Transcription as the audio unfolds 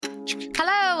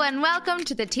Hello and welcome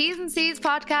to the T's and C's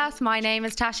podcast. My name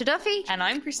is Tasha Duffy. And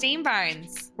I'm Christine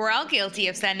Barnes. We're all guilty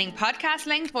of sending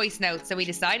podcast-length voice notes, so we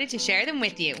decided to share them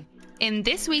with you. In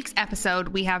this week's episode,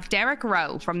 we have Derek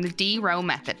Rowe from the D Rowe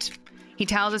method. He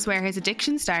tells us where his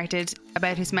addiction started,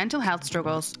 about his mental health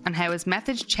struggles, and how his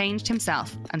method changed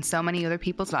himself and so many other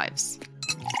people's lives.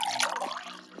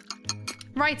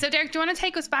 Right, so Derek, do you want to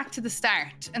take us back to the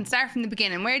start and start from the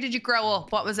beginning? Where did you grow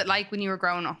up? What was it like when you were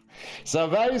growing up? So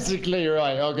basically,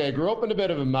 right, okay, I grew up in a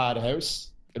bit of a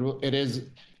madhouse. It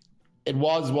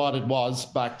was what it was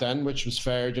back then, which was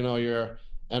fair. You know, you're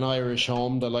an Irish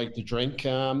home that liked to drink.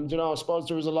 I suppose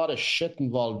there was a lot of shit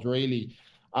involved, really.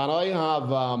 And I have,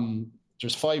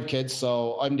 there's 5 kids,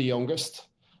 so I'm the youngest.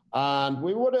 And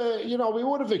we would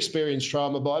have experienced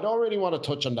trauma, but I don't really want to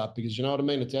touch on that because, you know what I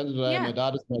mean? At the end of the day, My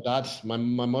dad is my dad. My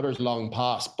mother's long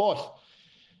past. But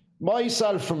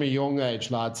myself from a young age,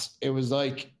 lads, it was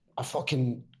like I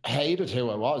fucking hated who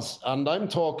I was. And I'm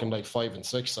talking like 5 and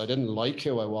 6. I didn't like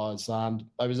who I was. And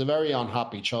I was a very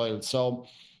unhappy child. So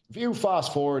if you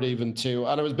fast forward even to,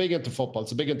 and I was big into football,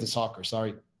 so big into soccer,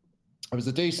 sorry. I was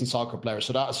a decent soccer player.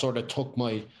 So that sort of took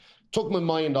my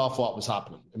mind off what was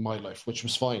happening in my life, which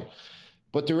was fine.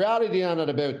 But the reality then at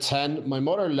about 10, my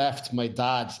mother left my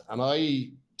dad and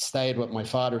I stayed with my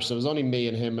father. So it was only me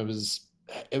and him. It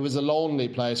was a lonely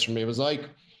place for me. It was like,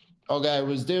 okay, I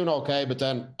was doing okay, but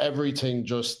then everything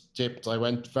just dipped. I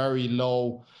went very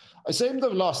low. I seemed to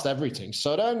have lost everything.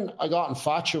 So then I got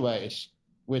infatuated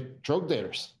with drug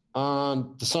dealers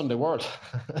on the Sunday World.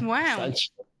 Wow.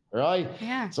 Right?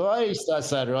 Yeah. So I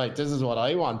said, right, this is what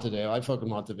I want to do. I fucking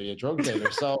want to be a drug dealer.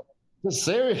 So it's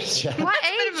serious. Yeah. What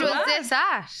age was this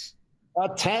at?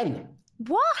 At 10.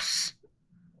 What?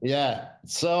 Yeah.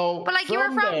 So. But like you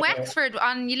were from Wexford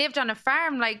and you lived on a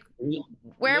farm. Like,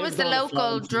 where was the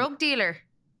local drug dealer?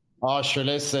 Oh, sure.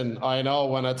 Listen, I know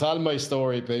when I tell my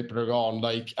story, people are going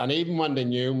like, and even when they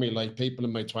knew me, like people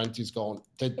in my 20s going,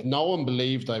 no one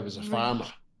believed I was a farmer.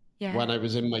 Yeah. When I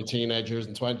was in my teenage years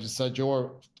and 20s, said,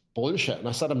 you're bullshit. And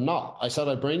I said, I'm not. I said,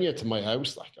 I'll bring you to my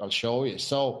house. Like, I'll show you.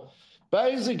 So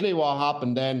basically what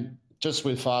happened then, just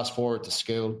we'll fast forward to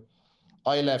school.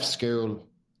 I left school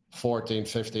 14,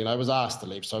 15. I was asked to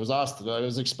leave. So I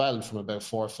was expelled from about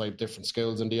 4 or 5 different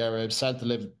schools in the area. I was sent to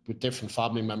live with different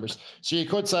family members. So you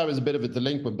could say I was a bit of a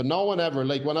delinquent, but no one ever,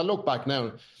 like when I look back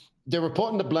now, they were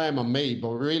putting the blame on me, but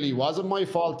really wasn't my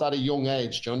fault at a young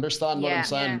age. Do you understand what I'm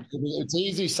saying? Yeah. It's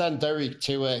easy to send Derek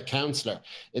to a counsellor.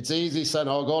 It's easy saying,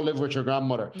 oh, go live with your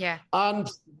grandmother. Yeah. And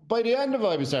by the end of it,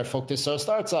 I was there, fuck this. So I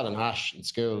started selling hash in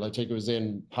school. I think it was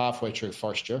in halfway through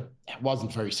first year. It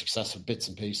wasn't very successful, bits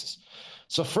and pieces.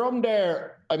 So from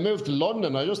there, I moved to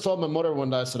London. I just told my mother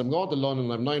one day, I said, I'm going to London.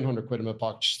 I have 900 quid in my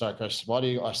pocket to start. I said, what do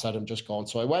you? I said, I'm just going.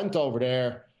 So I went over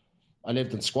there. I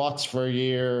lived in squats for a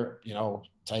year, you know,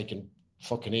 taking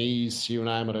fucking ease, you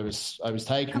name it. I was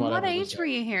taking and whatever. What age were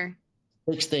you here?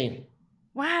 16.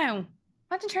 Wow.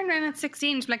 Why did you turn around at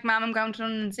 16? Like, Mum, I'm going to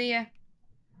London and see you.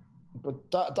 But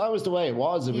that was the way it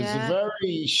was. It was a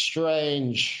very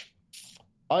strange,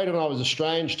 I don't know, it was a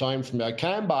strange time for me. I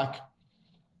came back.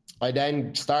 I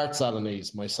then started selling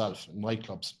these myself in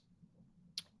nightclubs.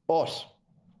 But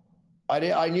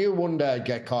I knew one day I'd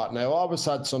get caught. Now, I always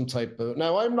had some type of...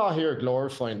 Now, I'm not here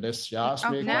glorifying this. You asked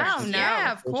me a question. No,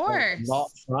 of course.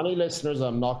 For any listeners,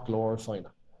 I'm not glorifying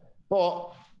it.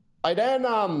 But I then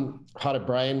had a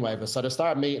brainwave. So I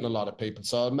started meeting a lot of people.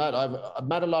 So I've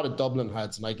met a lot of Dublin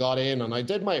heads, and I got in and I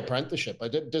did my apprenticeship. I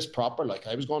did this proper. Like,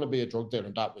 I was going to be a drug dealer,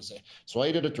 and that was it. So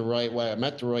I did it the right way. I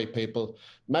met the right people,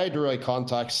 made the right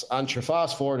contacts. And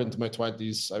fast forward into my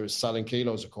 20s, I was selling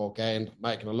kilos of cocaine,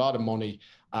 making a lot of money,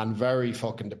 and very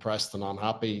fucking depressed and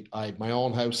unhappy. I had my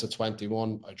own house at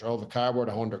 21. I drove a car worth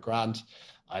 100 grand.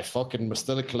 I fucking was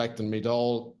still collecting my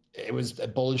dole. It was a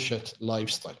bullshit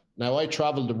lifestyle. Now, I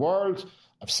traveled the world.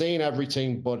 I've seen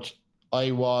everything, but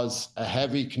I was a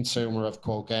heavy consumer of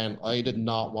cocaine. I did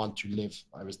not want to live.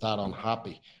 I was that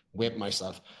unhappy with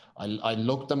myself. I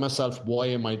looked at myself, why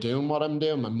am I doing what I'm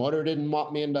doing? My mother didn't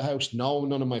want me in the house. No,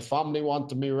 none of my family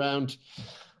wanted me around.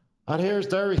 And here's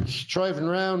Derek driving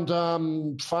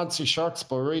around fancy shirts,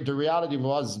 but the reality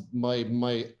was my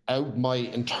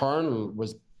internal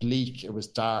was bleak. It was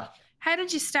dark. How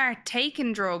did you start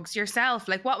taking drugs yourself?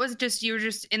 Like, what was it? Just you were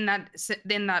just in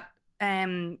that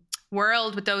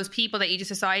world with those people that you just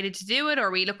decided to do it, or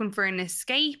were you looking for an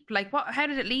escape? Like, what? How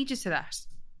did it lead you to that?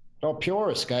 Oh, pure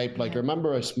escape. Like, I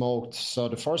remember I smoked. So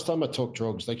the first time I took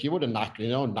drugs, like you would have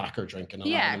knacker drinking.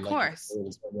 Yeah, of course.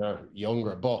 When you're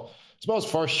younger, but I suppose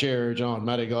first year, I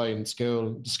met a guy in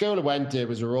school. The school I went to, it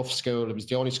was a rough school. It was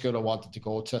the only school I wanted to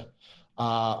go to.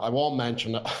 I won't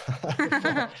mention it.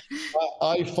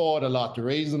 I fought a lot. The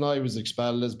reason I was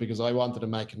expelled is because I wanted to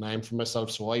make a name for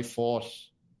myself. So I fought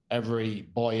every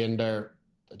boy in there.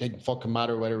 It didn't fucking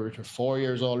matter whether we were 4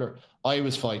 years older. I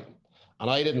was fighting. And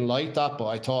I didn't like that, but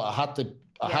I thought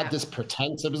I had this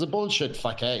pretense. It was a bullshit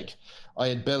facade I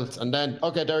had built. And then,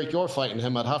 okay, Derek, you're fighting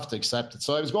him. I'd have to accept it.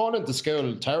 So I was going into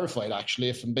school terrified, actually,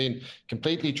 if I'm being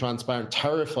completely transparent,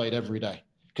 terrified every day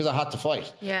because I had to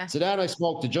fight. Yeah. So then I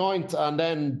smoked a joint, and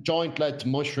then joint led to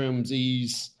mushrooms,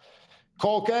 ease.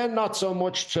 Cocaine, not so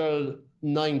much till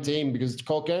 19, because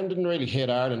cocaine didn't really hit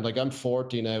Ireland. Like, I'm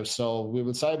 40 now, so we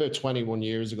would say about 21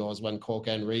 years ago is when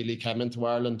cocaine really came into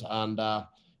Ireland. And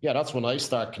yeah, that's when I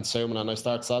started consuming, and I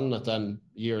started selling it then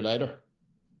a year later.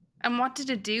 And what did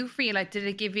it do for you? Like, did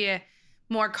it give you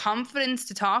more confidence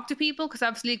to talk to people? Because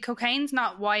obviously cocaine's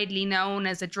not widely known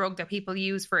as a drug that people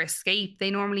use for escape.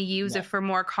 They normally use it for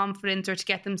more confidence or to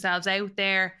get themselves out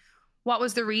there. What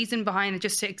was the reason behind it?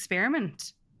 Just to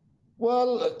experiment?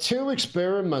 Well, to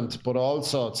experiment, but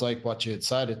also it's like what you had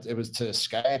said, it was to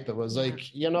escape. It was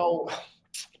like, you know,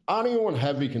 anyone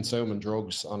heavy consuming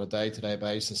drugs on a day-to-day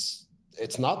basis,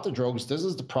 it's not the drugs. This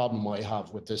is the problem I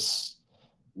have with this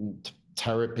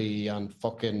therapy and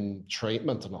fucking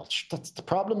treatment and all. That's the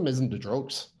problem. Isn't the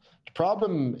drugs? The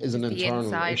problem is an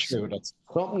internal issue. That's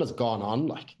something that's gone on.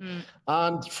 Like,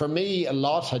 and for me, a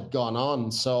lot had gone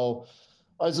on. So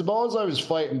I suppose I was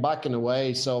fighting back in a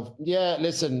way. So yeah,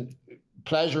 listen,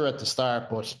 pleasure at the start,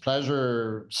 but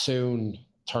pleasure soon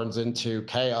turns into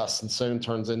chaos and soon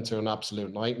turns into an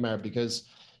absolute nightmare because,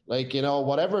 like, you know,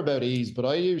 whatever about ease, but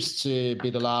I used to be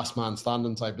the last man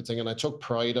standing type of thing, and I took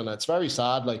pride in it. It's very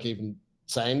sad, like, even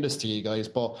saying this to you guys,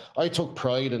 but I took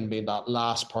pride in being that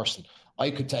last person. I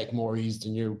could take more ease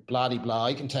than you, blah, blah.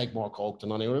 I can take more coke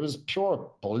than anyone. It was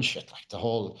pure bullshit, like the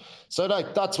whole. So,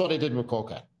 like, that's what I did with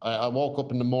cocaine. I woke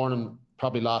up in the morning,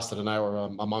 probably lasted an hour.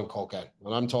 I'm on cocaine,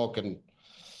 and I'm talking,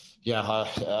 yeah,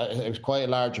 it was quite a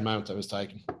large amount I was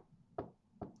taking.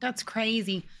 That's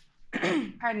crazy.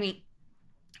 Pardon me.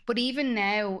 But even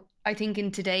now, I think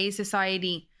in today's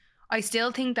society, I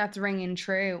still think that's ringing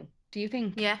true. Do you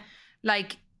think? Yeah.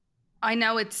 Like, I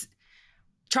know it's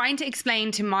trying to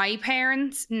explain to my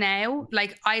parents now,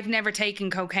 like, I've never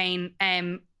taken cocaine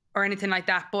or anything like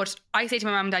that, but I say to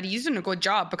my mum and dad, you're doing a good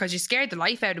job because you scared the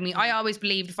life out of me. I always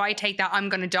believed if I take that, I'm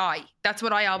going to die. That's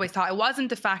what I always thought. It wasn't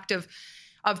the fact of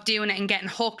doing it and getting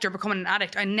hooked or becoming an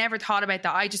addict. I never thought about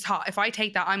that. I just thought, if I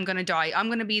take that, I'm going to die. I'm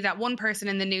going to be that one person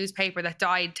in the newspaper that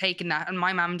died taking that, and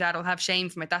my mum and dad will have shame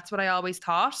from it. That's what I always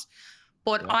thought.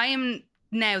 But I am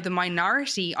now the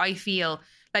minority. I feel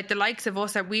like the likes of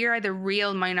us, we are the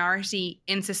real minority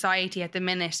in society at the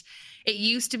minute. It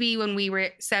used to be when we were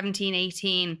 17,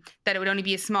 18, that it would only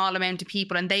be a small amount of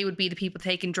people and they would be the people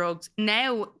taking drugs.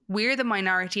 Now we're the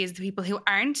minority as the people who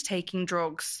aren't taking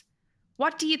drugs.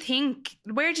 What do you think?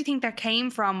 Where do you think that came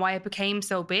from? Why it became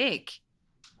so big?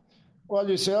 Well,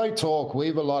 you see, we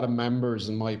have a lot of members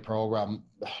in my program,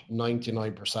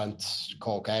 99%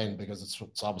 cocaine, because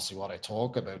it's obviously what I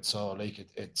talk about. So, like,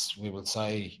 it's we would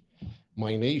say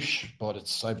my niche, but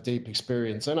I have deep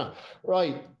experience in it.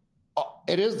 Right.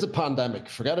 It is the pandemic.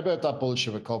 Forget about that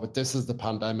bullshit with COVID. This is the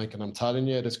pandemic, and I'm telling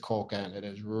you, it is cocaine. It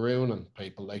is ruining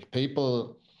people. Like,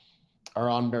 people are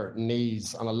on their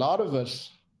knees, and a lot of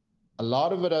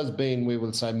it has been, we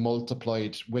will say,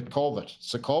 multiplied with COVID.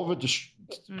 So COVID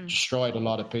destroyed a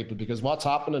lot of people, because what's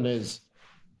happening is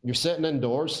you're sitting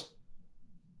indoors.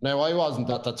 Now, I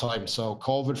wasn't at that time. So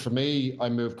COVID, for me, I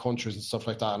moved countries and stuff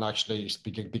like that and actually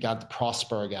began to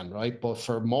prosper again, right? But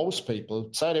for most people,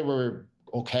 say they were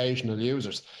occasional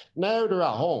users, now they're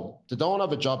at home. They don't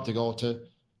have a job to go to.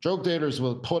 Drug dealers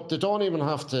they don't even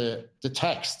have to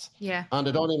text. Yeah. And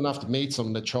they don't even have to meet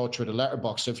someone that throw through the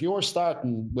letterbox. So if you're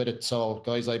starting with it, so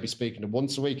guys, I'd be speaking to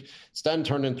once a week, it's then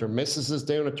turned into their missus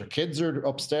doing it, their kids are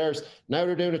upstairs. Now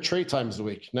they're doing it 3 times a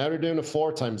week. Now they're doing it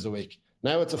 4 times a week.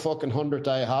 Now it's a fucking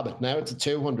 100-day habit. Now it's a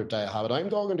 200-day habit.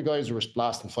 I'm talking to guys who are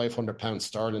blasting £500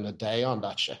 sterling a day on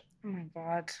that shit. Oh my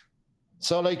God.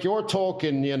 So, like, you're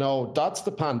talking, you know, that's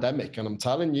the pandemic. And I'm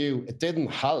telling you, it didn't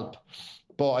help.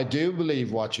 But I do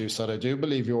believe what you said. I do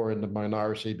believe you're in the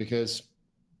minority, because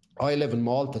I live in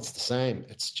Malta. It's the same.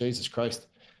 It's Jesus Christ.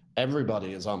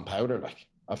 Everybody is on powder, like,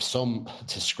 of some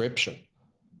description.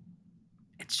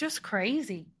 It's just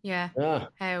crazy. Yeah.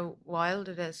 How wild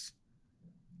it is.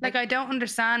 Like, I don't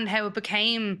understand how it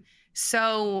became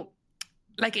so,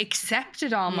 like,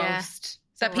 accepted almost.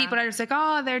 Yeah. That people are just like,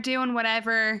 oh, they're doing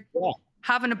whatever,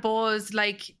 having a buzz.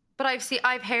 Like, but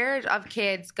I've heard of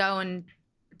kids going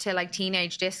to, like,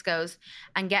 teenage discos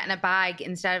and getting a bag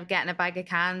instead of getting a bag of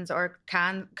cans,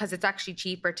 because it's actually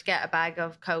cheaper to get a bag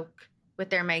of Coke with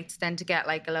their mates than to get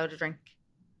like a load of drink.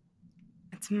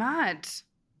 It's mad.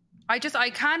 I just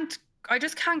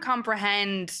can't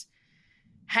comprehend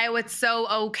how it's so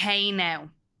okay now.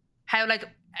 How, like,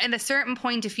 at a certain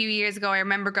point a few years ago, I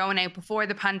remember going out before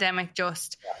the pandemic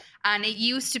and it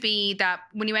used to be that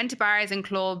when you went to bars and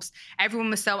clubs, everyone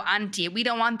was so anti it. We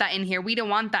don't want that in here. We don't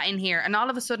want that in here. And all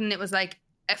of a sudden it was like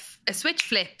a switch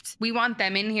flipped. We want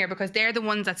them in here because they're the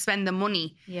ones that spend the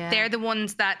money. Yeah. They're the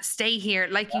ones that stay here,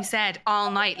 like you said,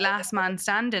 all night, last man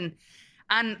standing.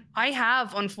 And I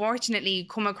have, unfortunately,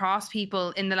 come across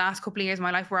people in the last couple of years of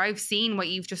my life where I've seen what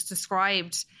you've just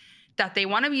described, that they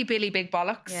want to be Billy Big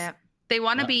Bollocks. Yeah. They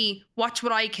want to be, watch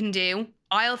what I can do.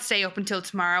 I'll stay up until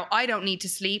tomorrow. I don't need to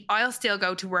sleep. I'll still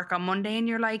go to work on Monday. And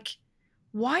you're like,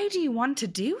 why do you want to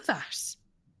do that?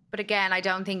 But again, I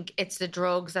don't think it's the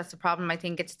drugs that's the problem. I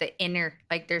think it's the inner,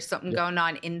 like there's something going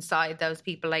on inside those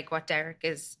people, like what Derek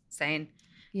is saying.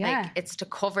 Yeah. Like it's to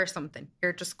cover something.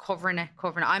 You're just covering it.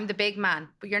 I'm the big man,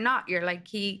 but you're not. You're like,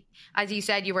 as you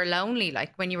said, you were lonely,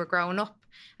 like when you were growing up,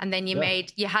 and then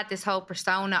you had this whole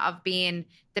persona of being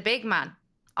the big man.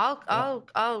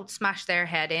 I'll smash their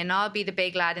head in. I'll be the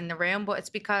big lad in the room, but it's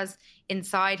because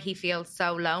inside he feels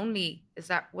so lonely.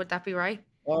 Would that be right?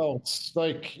 Oh, it's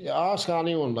like, ask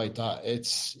anyone like that.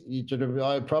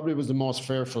 I probably was the most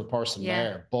fearful person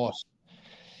there, but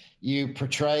you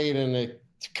portrayed in a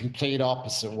complete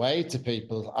opposite way to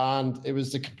people, and it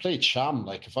was the complete sham.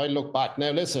 Like, if I look back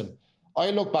now, listen, I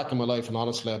look back in my life and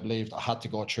honestly I believed I had to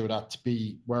go through that to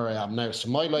be where I am now. So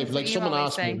my life, like someone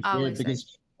asked me, it's weird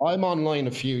because I'm online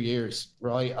a few years,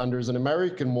 right? And there's an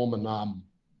American woman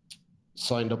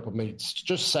signed up with me,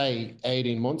 just say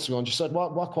 18 months ago, and she said,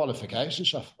 what qualifications,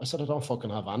 chef? I said, I don't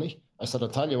fucking have any. I said, I'll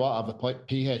tell you what, I have a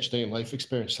PhD in life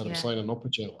experience. I said, I'm signing up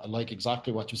with you. I like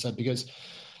exactly what you said, because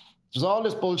there's all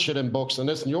this bullshit in books. And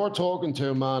listen, you're talking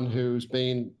to a man who's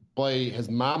been, his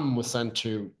mum was sent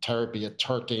to therapy at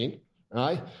 13,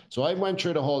 right? So I went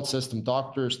through the whole system,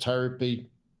 doctors, therapy,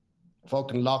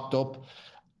 fucking locked up,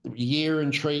 year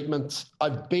in treatment.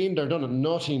 I've been there, done it,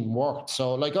 nothing worked.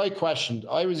 So like I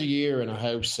was a year in a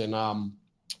house in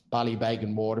Ballybeg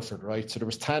in Waterford, right? So there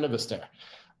was 10 of us there.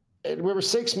 We were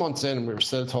 6 months in and we were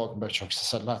still talking about drugs. I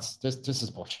said, lads, this is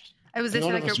bullshit. Was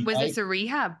this a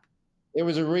rehab? It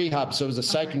was a rehab, so it was a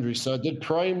secondary. So I did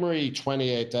primary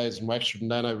 28 days in Wexford,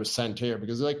 and then I was sent here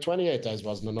because like 28 days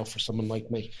wasn't enough for someone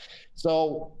like me.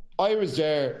 So I was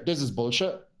there, this is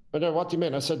bullshit. And then, what do you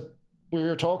mean? I said, we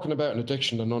were talking about an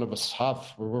addiction that none of us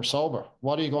have. We're sober.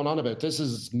 What are you going on about? This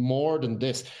is more than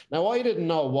this. Now, I didn't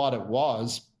know what it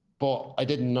was, but I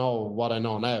didn't know what I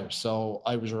know now. So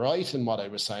I was right in what I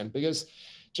was saying, because,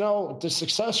 you know, the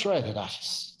success rate of that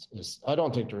is I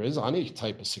don't think there is any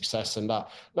type of success in that.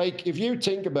 Like, if you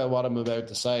think about what I'm about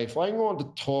to say, if I'm going to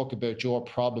talk about your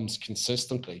problems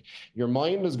consistently, your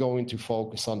mind is going to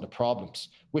focus on the problems,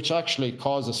 which actually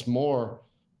causes more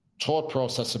thought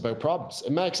process about problems.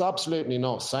 It makes absolutely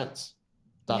no sense,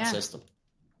 that system.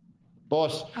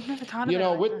 But I've never thought you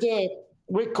know, about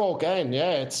with cocaine,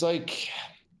 it's like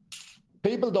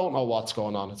people don't know what's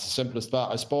going on. It's as simple as that.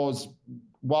 I suppose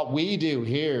what we do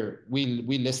here, we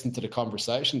listen to the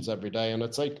conversations every day, and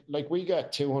it's like we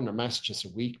get 200 messages a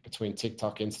week between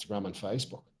TikTok, Instagram, and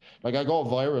Facebook. Like, I go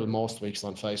viral most weeks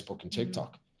on Facebook and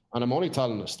TikTok, and I'm only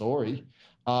telling a story,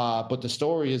 but the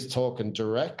story is talking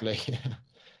directly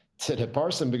to the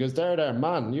person, because they're there,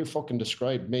 man, you fucking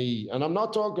described me. And I'm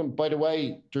not talking, by the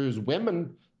way, there's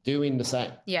women doing the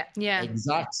same. Yeah.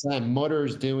 Exact same.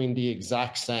 Mothers doing the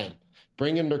exact same.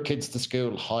 Bringing their kids to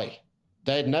school high.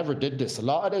 They never did this. A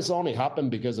lot of this only happened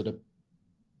because of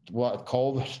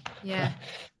COVID. Yeah.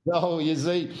 So you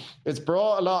see, it's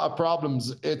brought a lot of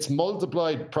problems. It's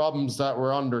multiplied problems that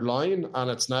were underlying,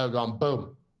 and it's now gone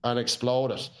boom and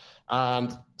exploded.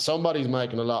 And somebody's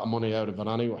making a lot of money out of it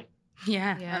anyway.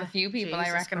 Yeah, a few people,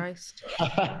 Jesus I reckon. Christ.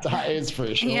 That is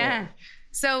for sure. Yeah.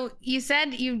 So you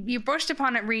said you brushed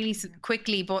upon it really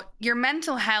quickly, but your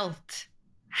mental health,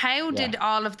 how did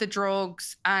all of the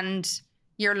drugs and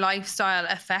your lifestyle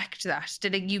affect that?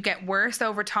 Did you get worse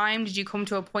over time? Did you come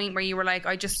to a point where you were like,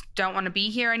 I just don't want to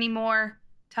be here anymore?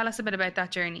 Tell us a bit about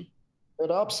that journey. It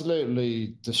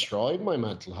absolutely destroyed my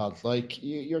mental health. Like,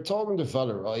 you're talking to a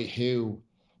fella, right, who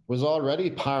was already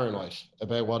paranoid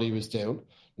about what he was doing.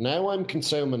 Now I'm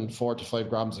consuming 4 to 5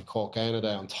 grams of cocaine a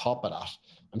day on top of that.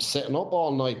 I'm sitting up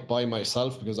all night by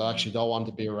myself because I actually don't want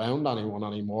to be around anyone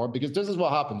anymore, because this is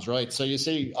what happens, right? So you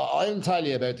see, I'll tell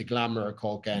you about the glamour of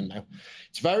cocaine now.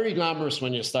 It's very glamorous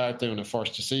when you start doing it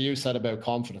first. You see, you said about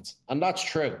confidence, and that's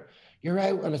true. You're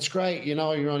out and it's great. You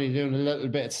know, you're only doing a little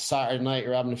bit. It's a Saturday night.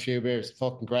 You're having a few beers.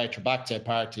 Fucking great. You're back to a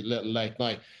party, little late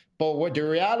night. But what the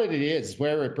reality is,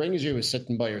 where it brings you is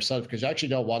sitting by yourself because you actually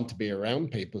don't want to be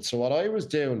around people. So what I was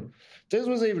doing, this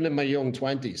was even in my young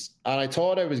 20s, and I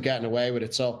thought I was getting away with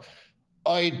it. So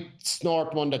I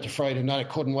snort Monday to Friday night. I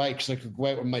couldn't wait because I could go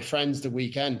out with my friends the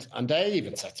weekend. And they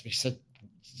even said to me,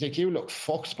 like, you look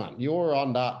fucked, man. You were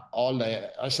on that all day.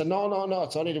 I said, no.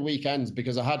 It's only the weekends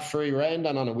because I had free rein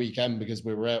then on a weekend because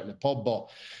we were out in the pub. But,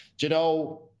 you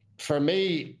know, for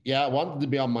me, I wanted to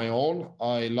be on my own.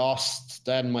 I lost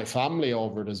then my family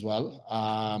over it as well.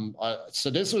 So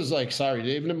this was like,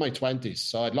 even in my 20s.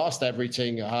 So I'd lost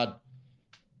everything. I had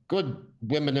good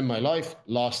women in my life,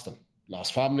 lost them.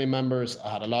 Lost family members.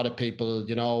 I had a lot of people,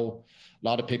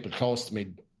 close to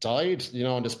me died,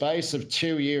 in the space of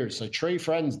 2 years. So 3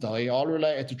 friends died, all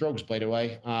related to drugs, by the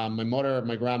way. My mother,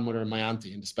 my grandmother, and my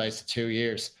auntie in the space of 2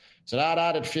 years. So that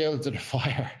added fuel to the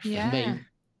fire for me.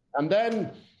 And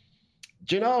then,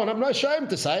 and I'm not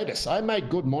ashamed to say this, I made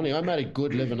good money. I made a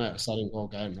good living out of selling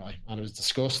cocaine, right? And it was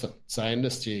disgusting saying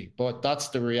this to you, but that's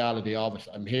the reality of it.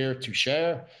 I'm here to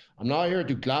share. I'm not here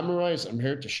to glamorize. I'm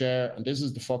here to share. And this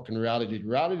is the fucking reality. The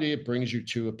reality, it brings you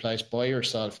to a place by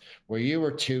yourself where you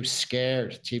were too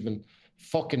scared to even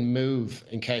fucking move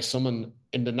in case someone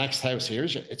in the next house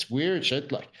hears you. It's weird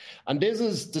shit, like. And this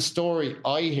is the story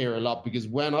I hear a lot because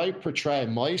when I portray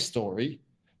my story,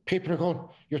 people are going,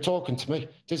 you're talking to me.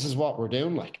 This is what we're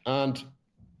doing, like. And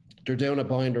they're doing it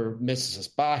behind their missus's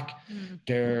back.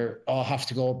 They're, have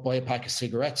to go buy a pack of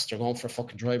cigarettes. They're going for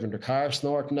fucking driving their car,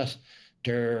 snorting it.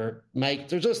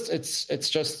 It's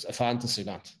just a fantasy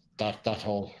that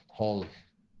whole.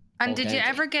 And did you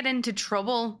ever get into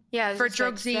trouble for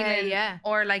drug dealing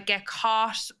or like get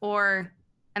caught or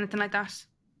anything like that?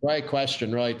 Right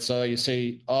question, right. So you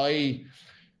see, I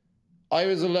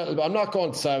was I'm not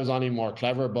going to say I was any more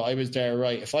clever, but I was there,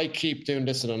 right. If I keep doing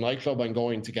this in a nightclub, I'm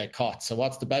going to get caught. So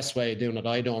what's the best way of doing it?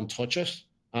 I don't touch it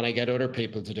and I get other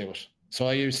people to do it. So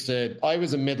I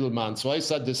was a middleman. So I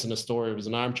said this in a story. It was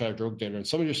an armchair drug dealer. And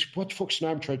somebody just, what the fuck's an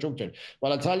armchair drug dealer?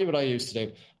 Well, I'll tell you what I used to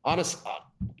do. Honest,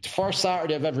 the first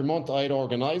Saturday of every month, I'd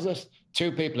organise it.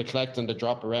 2 people would collect and they'd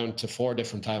drop around to 4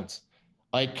 different towns.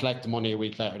 I'd collect the money a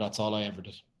week later. That's all I ever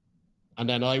did. And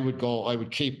then I would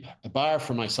keep a bar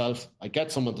for myself. I'd get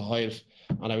someone to hide it.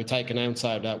 And I would take an ounce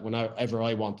out of that whenever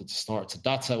I wanted to snort. So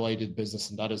that's how I did business.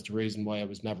 And that is the reason why I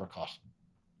was never caught.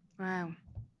 Wow.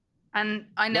 And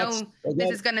I know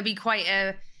this is going to be quite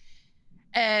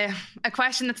a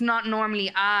question that's not normally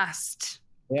asked,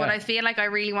 but I feel like I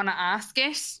really want to ask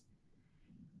it.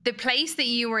 The place that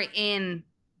you were in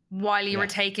while you were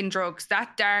taking drugs,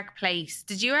 that dark place,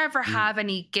 did you ever have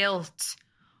any guilt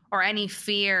or any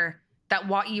fear that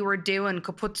what you were doing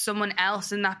could put someone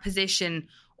else in that position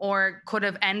or could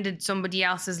have ended somebody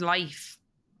else's life?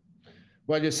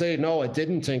 Well, you say, no, I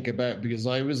didn't think about it because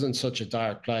I was in such a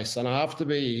dark place. And I have to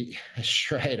be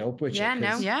straight up with you. And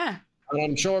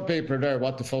I'm sure people are there,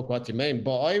 what the fuck, what do you mean?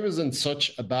 But I was in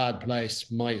such a bad place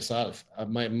myself.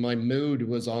 My mood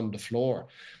was on the floor.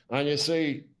 And you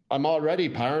see, I'm already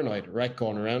paranoid, right,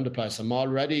 going around the place. I'm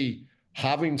already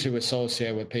having to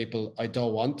associate with people I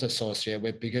don't want to associate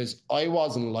with because I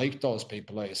wasn't like those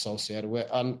people I associated with.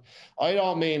 And I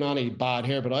don't mean any bad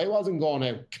here, but I wasn't going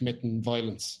out committing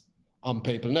violence on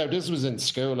people. Now, this was in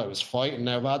school. I was fighting.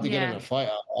 Now, if I had to get in a fight,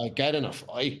 I get in a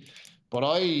fight. But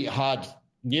I had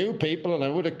new people, and I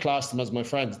would have classed them as my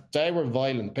friends. They were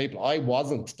violent people. I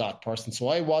wasn't that person. So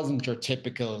I wasn't your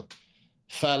typical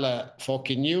fella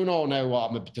fucking, now what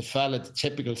I'm the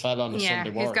typical fella on the Sunday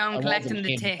morning. He's going collecting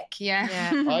the tick.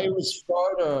 I was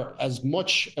further as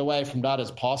much away from that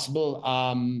as possible.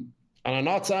 And I'm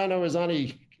not saying I was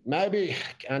any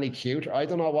cuter. I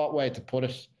don't know what way to put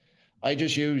it. I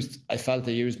felt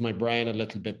I used my brain a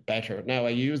little bit better. Now, I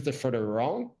used it for the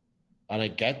wrong, and I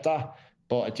get that.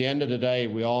 But at the end of the day,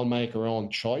 we all make our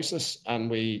own choices, and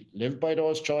we live by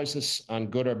those choices, and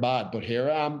good or bad. But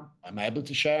here I am. I'm able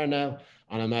to share now,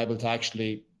 and I'm able to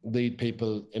actually lead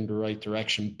people in the right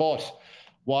direction. But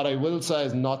what I will say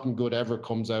is nothing good ever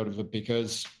comes out of it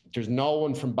because there's no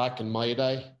one from back in my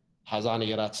day has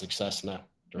any of that success now.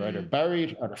 They're either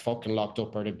buried or they're fucking locked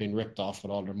up or they've been ripped off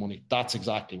with all their money. That's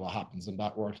exactly what happens in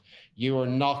that world. You are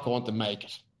not going to make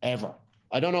it, ever.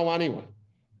 I don't know anyone.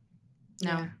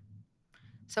 No. Yeah.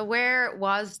 So where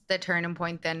was the turning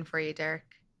point then for you, Derek?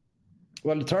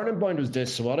 Well, the turning point was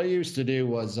this. So what I used to do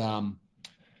was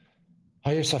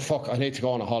I used to I need to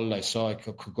go on a holiday. So I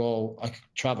could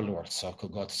travel the world. So I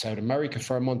could go to South America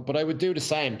for a month. But I would do the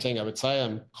same thing. I would say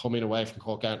I'm coming away from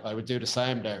cocaine. I would do the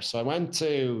same there. So I went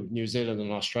to New Zealand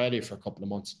and Australia for a couple of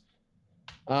months.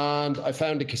 And I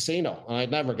found a casino, and I'd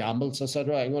never gambled. So I said,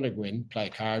 right, I'm going to go in, play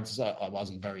cards. I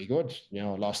wasn't very good,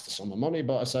 lost a sum of money.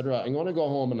 But I said, right, I'm going to go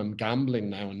home and I'm gambling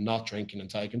now and not drinking and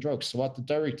taking drugs. So what did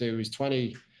Derek do? He's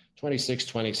 26,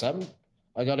 27.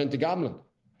 I got into gambling.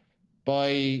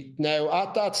 Now,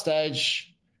 at that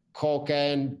stage,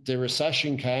 cocaine, the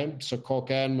recession came. So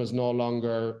cocaine was no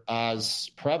longer as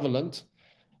prevalent.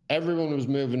 Everyone was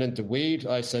moving into weed.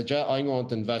 I said, yeah, I'm going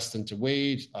to invest into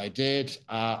weed. I did.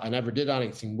 I never did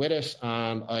anything with it.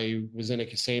 And I was in a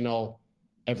casino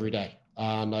every day.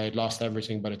 And I had lost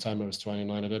everything by the time I was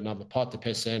 29. I didn't have a pot to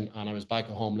piss in. And I was back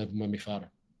at home living with my father.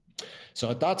 So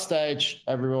at that stage,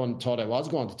 everyone thought I was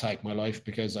going to take my life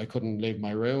because I couldn't leave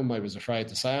my room. I was afraid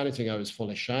to say anything. I was full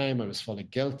of shame. I was full of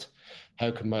guilt. How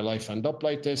could my life end up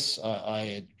like this? I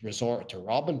had resorted to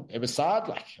robbing. It was sad.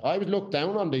 Like, I would look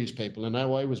down on these people, and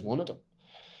now I was one of them.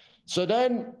 So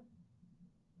then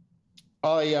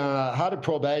I had a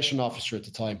probation officer at the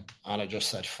time, and I just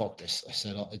said, fuck this. I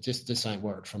said, this ain't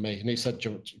work for me. And he said,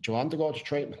 do you want to go to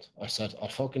treatment? I said, I'll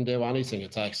fucking do anything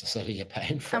it takes. I said, are you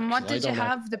paying for it? And what did you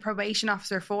have the probation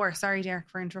officer for? Sorry, Derek,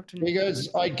 for interrupting. Because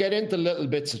I get into little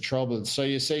bits of trouble. So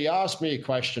you asked me a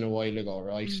question a while ago,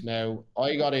 right? Mm. Now,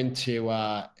 I got into,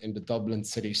 in the Dublin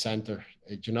city centre,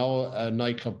 a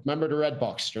nightclub. Remember the Red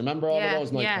Box? Do you remember all of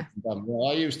those nightclubs? Yeah.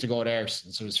 Well, I used to go there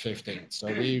since I was 15. So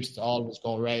we used to always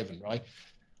go raving, right?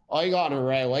 I got in a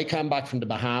row. I came back from the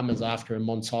Bahamas after a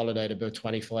month's holiday at about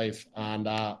 25. And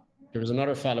there was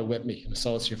another fellow with me, an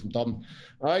associate from Dublin.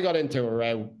 I got into a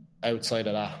row outside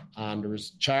of that. And there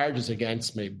was charges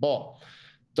against me. But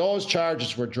those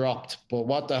charges were dropped. But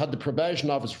what I had the probation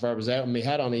officer for was out on my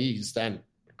head on ease then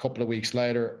a couple of weeks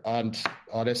later. And,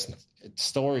 listen,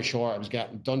 story short, I was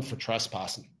getting done for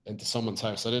trespassing into someone's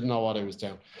house. I didn't know what I was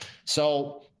doing.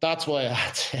 So that's why I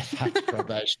had the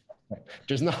probation.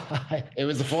 It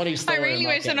was a funny story. I really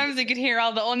wish sometimes I could hear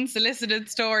all the unsolicited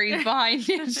stories behind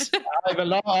it. I have a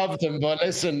lot of them, but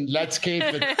listen, let's keep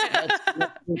it.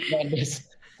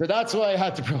 So that's why I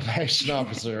had the probation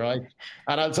officer, right?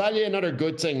 And I'll tell you another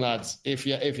good thing, lads. If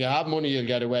you have money, you'll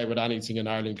get away with anything in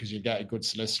Ireland because you get a good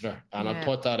solicitor. And I'll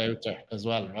put that out there as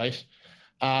well, right?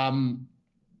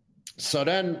 So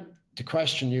then the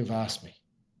question you've asked me,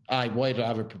 why do I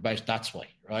have a probation? That's why,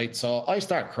 right? So I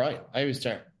start crying. I was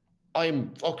there.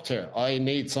 I'm fucked here. I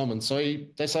need someone. So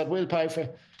they said, we'll pay for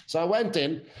it. So I went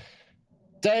in.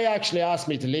 They actually asked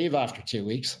me to leave after 2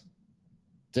 weeks.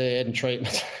 They hadn't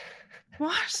treatment.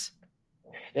 What?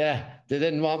 Yeah, they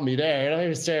didn't want me there. And I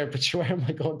was there, but where am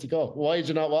I going to go? Why did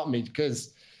you not want me?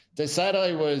 Because they said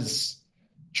I was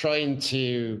trying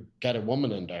to get a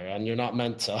woman in there and you're not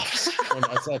meant to. And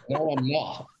I said, no, I'm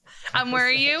not. And where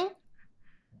are you?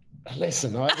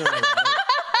 Listen, I don't know.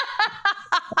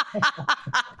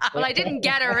 Well, I didn't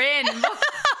get her in.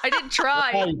 I did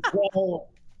try.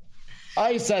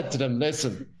 I said to them,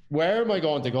 listen, where am I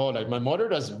going to go? Like, my mother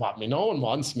doesn't want me. No one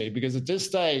wants me because at this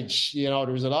stage, there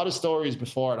was a lot of stories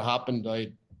before it happened.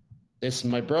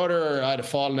 My brother, I had a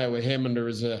falling out with him, and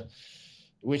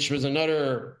which was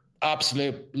another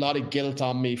absolute lot of guilt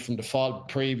on me from the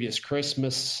previous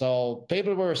Christmas. So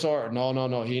people were sort of,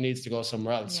 no, he needs to go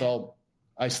somewhere else. Yeah. So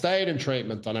I stayed in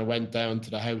treatment and I went down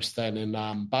to the house then in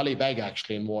Ballybeg,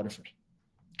 actually, in Waterford.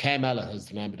 Camella is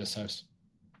the name of this house.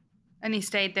 And he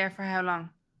stayed there for how long?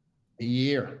 A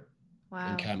year. Wow.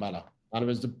 In Camella. And it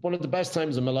was one of the best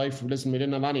times of my life. Listen, we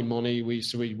didn't have any money.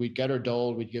 We'd get our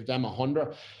dole. We'd give them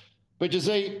 100. But you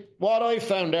see, what I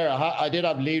found there, I did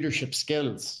have leadership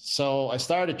skills. So I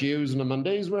started using them. And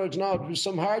these were, there's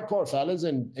some hardcore fellas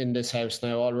in this house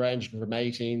now, all ranging from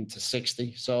 18 to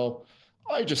 60. So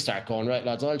I just start going, right,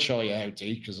 lads, I'll show you how to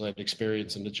eat because I have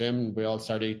experience in the gym. We all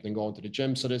started eating and going to the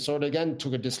gym. So they sort of, again,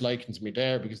 took a disliking to me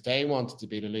there because they wanted to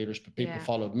be the leaders, but people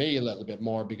followed me a little bit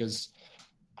more because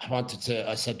I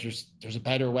said, there's a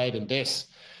better way than this.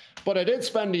 But I did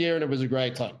spend a year and it was a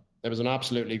great time. It was an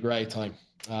absolutely great time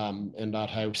in that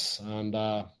house. And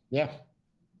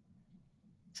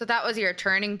So that was your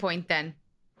turning point then?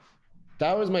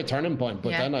 That was my turning point,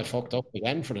 but then I fucked up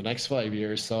again for the next 5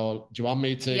 years. So do you want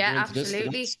me to go into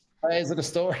this phase of the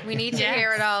story? We need to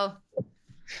hear it all.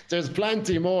 There's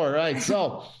plenty more, right?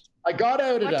 So I got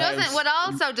out of the house. What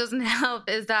also doesn't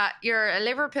help is that you're a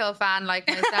Liverpool fan like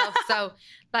myself. So,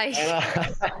 like,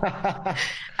 as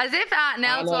if anything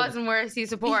else wasn't worse, you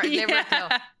support Liverpool.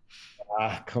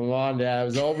 Come on. Yeah, I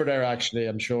was over there actually,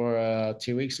 I'm sure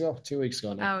 2 weeks ago. 2 weeks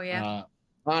ago now. Oh, yeah.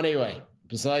 Anyway.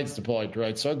 Besides the point,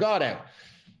 right? So I got out.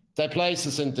 They placed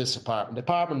us in this apartment. The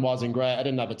apartment wasn't great. I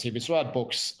didn't have a TV, so I had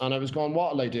books. And I was going,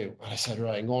 what'll I do? And I said,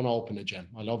 right, I'm going to open a gym.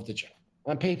 I love the gym.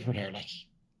 And people were there like,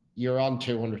 you're on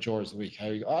 200 euros a week.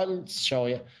 I'll show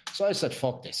you. So I said,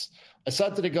 fuck this. I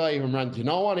said to the guy who ran, do you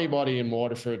know anybody in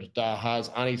Waterford that has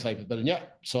any type of building? Yeah.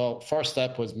 So first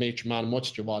step was meet your man, how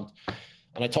much do you want?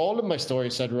 And I told him my story. I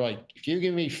said, right, if you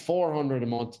give me 400 a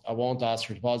month, I won't ask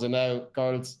for deposit. Now,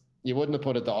 girls, you wouldn't have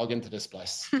put a dog into this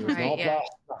place. There was no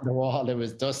plaster on the wall. It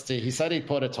was dusty. He said he'd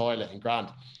put a toilet in, grand.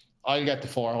 I'll get the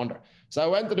 400. So I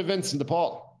went to the Vincent de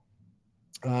Paul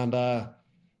and I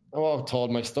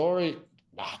told my story.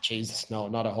 Jesus, no,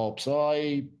 not a hope. So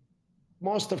I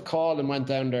must have called and went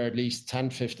down there at least 10,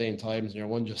 15 times. And your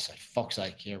one just said, fuck's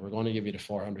sake, here, we're going to give you the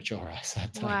 400 euro. I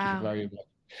said, thank you very much.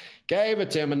 Gave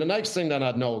it to him. And the next thing then I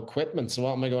had no equipment. So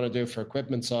what am I going to do for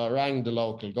equipment? So I rang the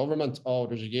local government. Oh,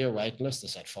 there's a year waiting list. I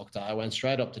said, fuck that. I went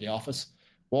straight up to the office,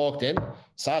 walked in,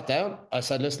 sat down. I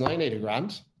said, listen, I need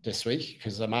 $1,000 this week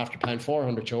because I'm after paying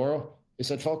 400 euro. He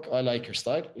said, fuck, I like your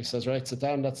style. He says, right, sit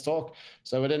down, let's talk.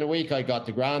 So within a week, I got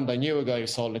the $1,000. I knew a guy who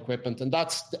sold equipment, and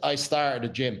I started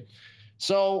a gym.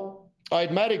 So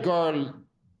I'd met a girl,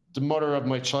 the mother of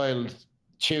my child,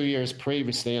 2 years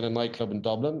previously in a nightclub in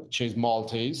Dublin. She's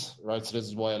Maltese, right? So this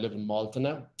is why I live in Malta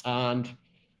now. And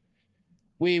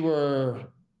we were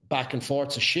back and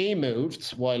forth. So she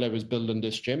moved while I was building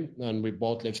this gym, and we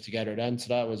both lived together then. So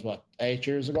that was, 8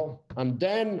 years ago. And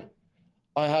then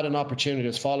I had an opportunity. I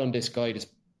was following this guy, this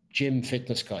gym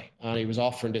fitness guy, and he was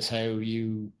offering this how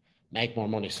you make more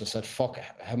money. So I said, fuck it.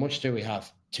 How much do we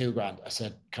have? $2,000. I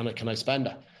said, can I spend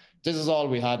it? This is all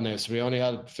we had now. So we only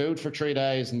had food for 3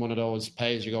 days and one of those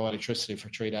pay-as-you-go electricity for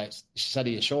 3 days. She said,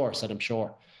 are you sure? I said, I'm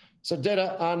sure. So did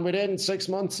it. And within 6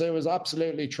 months, it was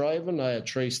absolutely thriving. I had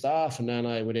 3 staff. And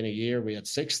then within a year, we had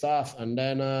 6 staff. And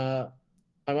then I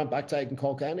went back taking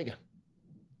cocaine again.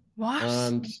 What?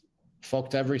 And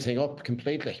fucked everything up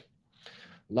completely.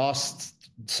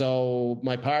 So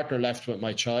my partner left with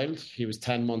my child. He was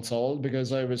 10 months old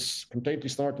because I was completely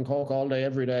snorting coke all day,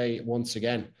 every day, once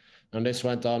again. And this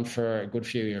went on for a good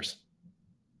few years.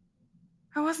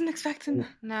 I wasn't expecting.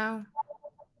 No.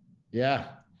 Yeah.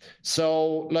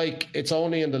 So, it's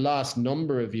only in the last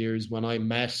number of years when I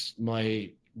met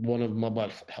I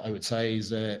would say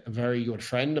he's a very good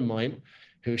friend of mine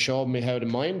who showed me how the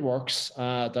mind works,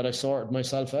 that I sorted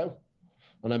myself out.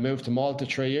 When I moved to Malta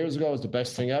 3 years ago, it was the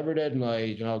best thing I ever did. And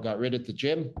I, got rid of the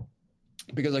gym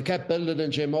because I kept building the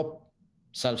gym up.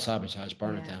 Self-sabotage,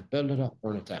 burn it down. Build it up,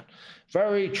 burn it down.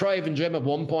 Very thriving gym at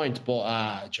one point, but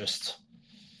I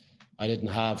didn't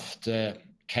have the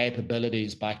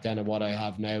capabilities back then of what I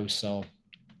have now. So,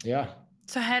 yeah.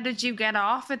 So how did you get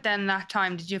off it then that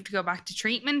time? Did you have to go back to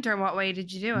treatment, or what way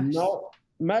did you do it? No.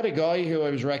 Met a guy who I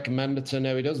was recommended to.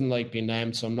 Now, he doesn't like being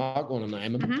named, so I'm not going to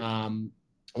name him. Mm-hmm.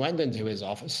 I went into his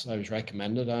office. I was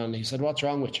recommended, and he said, what's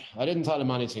wrong with you? I didn't tell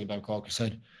him anything about coke. I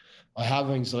said, I have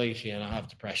anxiety and I have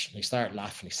depression. He started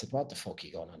laughing. He said, what the fuck are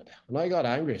you going on about? And I got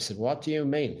angry. I said, what do you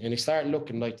mean? And he started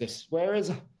looking like this. Where is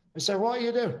it? I said, what are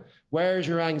you doing? Where is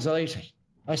your anxiety?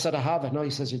 I said, I have it. No, he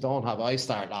says, you don't have it. I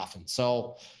started laughing.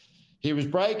 So he was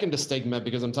breaking the stigma,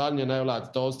 because I'm telling you now, lads,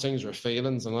 those things are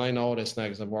feelings. And I know this now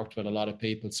because I've worked with a lot of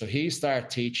people. So he started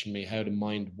teaching me how the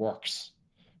mind works.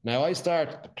 Now I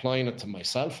start applying it to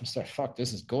myself and start, fuck,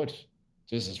 this is good.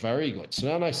 This is very good. So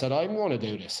then I said, I'm going to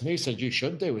do this. And he said, you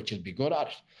should do it. You'll be good at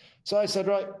it. So I said,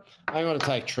 right, I'm going to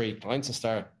take 3 clients and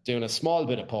start doing a small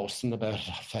bit of posting about it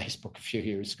on Facebook a few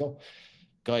years ago.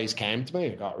 Guys came to me,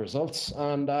 got results.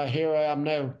 And here I am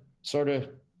now, sort of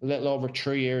a little over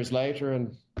 3 years later.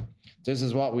 And this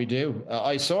is what we do.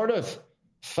 I sort of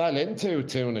fell into,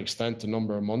 to an extent, a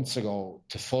number of months ago,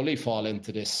 to fully fall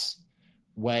into this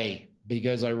way.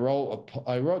 Because I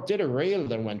did a reel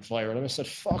that went viral. And I said,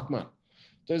 fuck, man.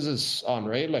 This is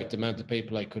unreal, the amount of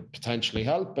people I could potentially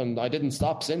help, and I didn't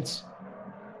stop since.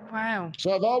 Wow.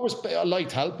 So I've always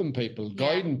liked helping people,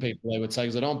 guiding people, I would say,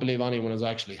 because I don't believe anyone is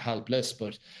actually helpless,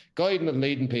 but guiding and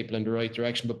leading people in the right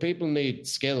direction. But people need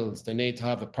skills. They need to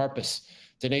have a purpose.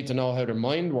 They need to know how their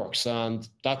mind works, and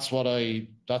that's what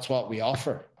we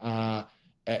offer,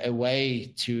 a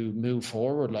way to move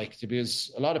forward,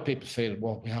 because a lot of people feel,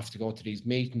 well, we have to go to these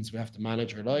meetings, we have to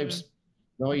manage our lives.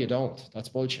 No, you don't. That's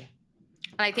bullshit.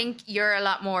 And I think you're a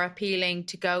lot more appealing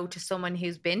to go to someone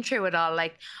who's been through it all.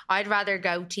 I'd rather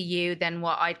go to you than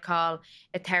what I'd call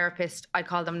a therapist. I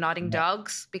call them nodding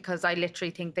dogs, because I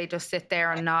literally think they just sit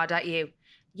there and nod at you.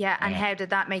 Yeah, and how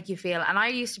did that make you feel? And I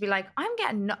used to be like, I'm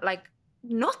getting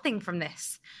nothing from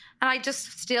this. And I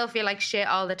just still feel like shit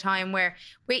all the time, where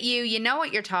with you, you know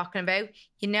what you're talking about.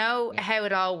 You know how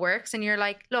it all works. And you're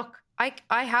like, look,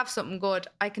 I have something good.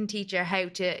 I can teach you how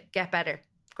to get better.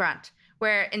 Grant.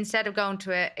 Where instead of going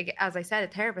to as I said, a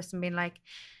therapist and being like,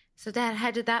 So then how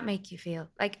did that make you feel?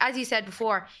 Like, as you said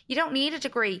before, you don't need a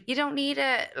degree. You don't need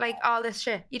all this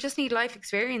shit. You just need life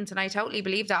experience. And I totally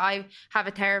believe that. I have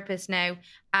a therapist now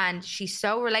and she's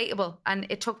so relatable. And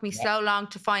it took me so long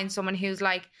to find someone who's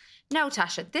like, no,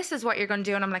 Tasha, this is what you're going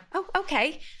to do. And I'm like, oh,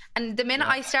 okay. And the minute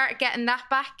I started getting that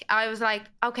back, I was like,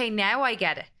 okay, now I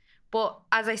get it. But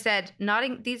as I said,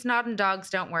 these nodding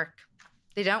dogs don't work.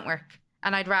 They don't work.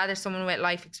 And I'd rather someone with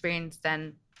life experience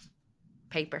than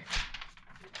paper.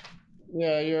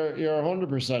 Yeah, you're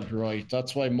 100% right.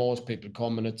 That's why most people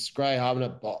come, and it's great having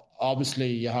it, but obviously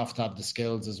you have to have the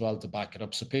skills as well to back it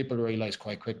up. So people realise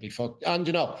quite quickly,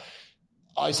 and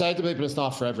I say to people it's not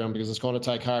for everyone because it's going to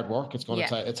take hard work. It's going to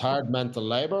take, it's hard mental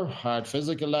labour, hard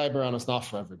physical labour, and it's not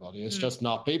for everybody. It's just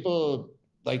not. People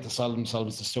like to sell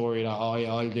themselves the story that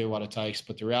I'll do what it takes,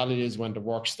 but the reality is when the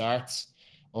work starts,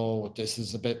 this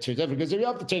is a bit too difficult, because you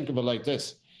have to think of it like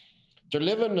this. They're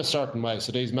living a certain way.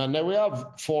 So these men, now we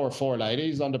have four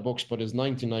ladies on the books, but it's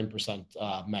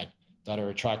 99% men that are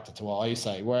attracted to what I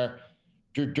say, where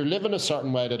they're living a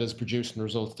certain way that is producing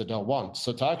results they don't want.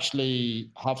 So to actually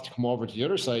have to come over to the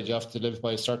other side, you have to live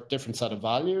by a certain different set of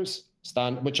values,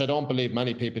 which I don't believe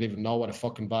many people even know what a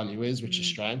fucking value is, which is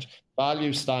strange.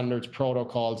 Values, standards,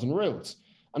 protocols, and rules.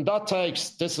 And that takes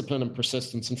discipline and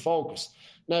persistence and focus.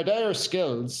 Now, they are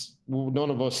skills none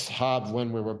of us have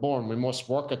when we were born. We must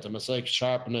work at them. It's like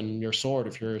sharpening your sword,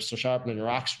 if you're so sharpening your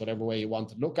axe, whatever way you want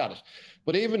to look at it.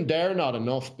 But even they're not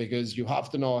enough, because you have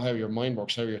to know how your mind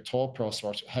works, how your thought process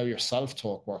works, how your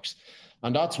self-talk works.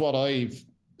 And that's what I've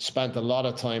spent a lot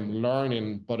of time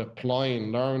learning, but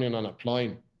learning and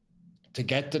applying to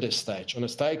get to this stage. And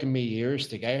it's taken me years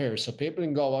to get here. So people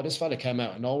can go, this fella came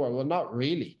out of nowhere. Well, not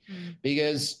really.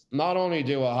 Because not only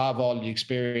do I have all the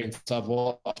experience of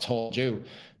what I've told you,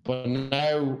 but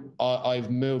now I've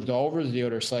moved over to the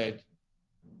other side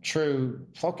through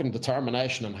fucking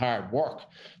determination and hard work.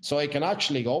 So I can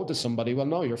actually go to somebody, well,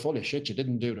 no, you're full of shit. You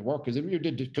didn't do the work. Because if you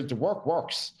did, because the work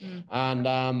works.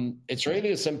 And it's really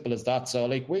as simple as that. So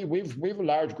like we've a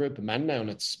large group of men now, and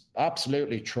it's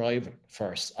absolutely thriving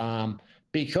for us.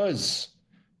 Because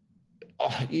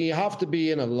you have to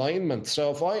be in alignment. So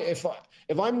if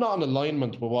I'm not in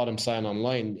alignment with what I'm saying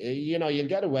online, you'll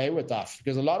get away with that,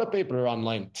 because a lot of people are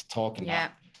online talking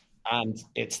that, and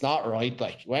it's not right.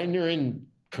 Like when you're in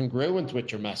congruent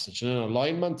with your message and in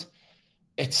alignment,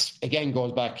 it's again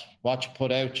goes back, what you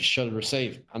put out you shall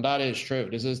receive. And that is true.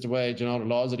 This is the way, the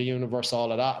laws of the universe,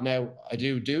 all of that. Now I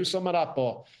do some of that,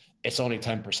 but it's only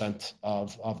 10%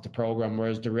 of the program.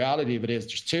 Whereas the reality of it is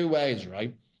there's two ways,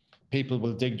 right? People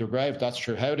will dig their grave. That's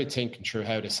true how they think and true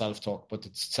how they self-talk. But the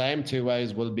same two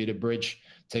ways will be the bridge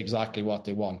to exactly what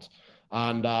they want.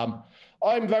 And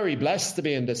I'm very blessed to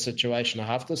be in this situation, I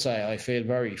have to say. I feel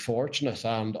very fortunate,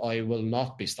 and I will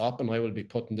not be stopping. I will be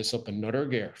putting this up in another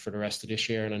gear for the rest of this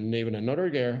year, and even another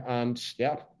gear. And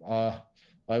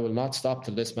I will not stop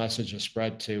till this message is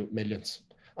spread to millions.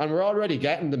 And we're already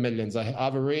getting the millions. I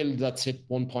have a reel that's hit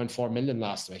 1.4 million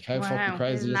last week. How fucking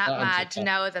crazy is that? Isn't that mad to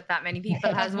know that many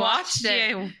people has watched it?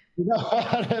 you. You know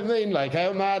what I mean? Like,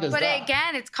 how mad is that? But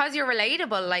again, it's because you're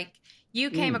relatable. Like,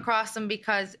 you came across them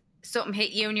because something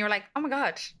hit you and you were like, oh my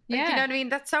God. Like, you know what I mean?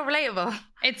 That's so relatable.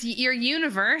 You're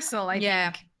universal, I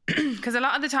think. Because a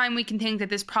lot of the time we can think that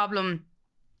this problem,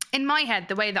 in my head,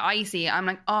 the way that I see it, I'm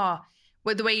like,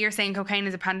 with the way you're saying cocaine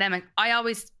is a pandemic, I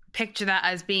always picture that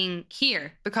as being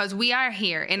here, because we are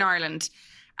here in Ireland,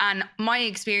 and my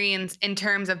experience in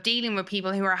terms of dealing with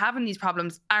people who are having these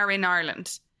problems are in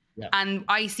Ireland, and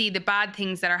I see the bad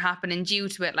things that are happening due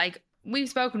to it. Like, we've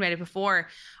spoken about it before.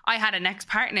 I had an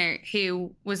ex-partner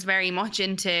who was very much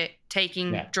into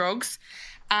taking drugs,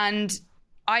 and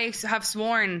I have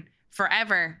sworn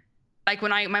forever, like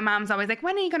when my mom's always like,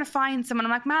 when are you going to find someone?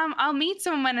 I'm like, Mom, I'll meet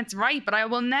someone when it's right, but I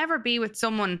will never be with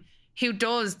someone who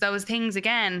does those things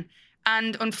again.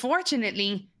 And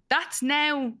unfortunately, that's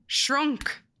now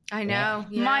shrunk. I know.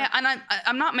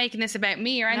 I'm not making this about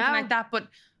me or anything like that, but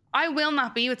I will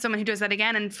not be with someone who does that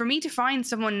again. And for me to find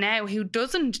someone now who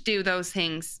doesn't do those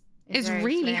things is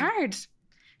really hard.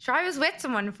 Sure, I was with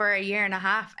someone for 1.5 years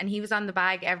and he was on the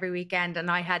bag every weekend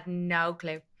and I had no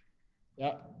clue.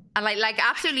 Yeah. And like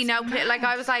absolutely no clue. Like,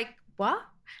 I was like, what?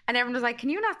 And everyone was like, can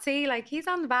you not see? Like, he's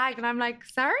on the bag. And I'm like,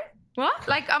 sorry? What?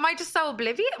 Like, am I just so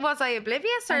oblivious? Was I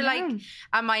oblivious? Or like,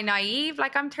 am I naive?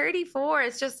 Like, I'm 34.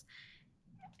 It's just,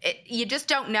 you just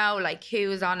don't know like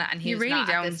who's on it and who's not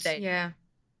at this stage. Yeah.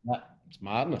 It's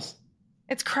madness.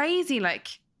 It's crazy. Like,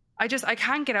 I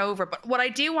can't get over. But what I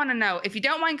do want to know, if you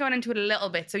don't mind going into it a little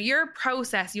bit, so your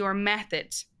process, your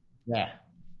method.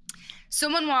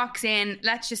 Someone walks in,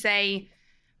 let's just say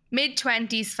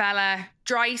mid-20s fella,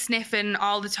 dry sniffing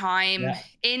all the time,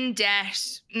 in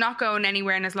debt, not going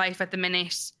anywhere in his life at the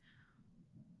minute.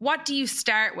 What do you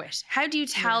start with? How do you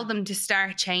tell them to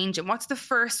start changing? What's the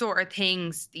first sort of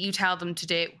things that you tell them to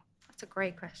do? That's a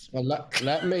great question. Well,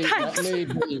 let me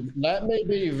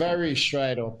be very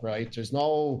straight up, right?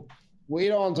 We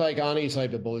don't take any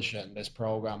type of bullshit in this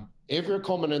program. If you're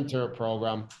coming into a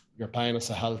program, you're paying us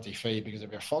a healthy fee, because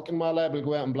if you're fucking well able to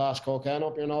go out and blast cocaine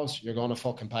up your nose, you're going to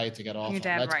fucking pay to get off it.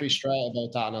 Let's be straight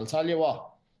about that. And I'll tell you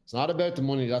what, it's not about the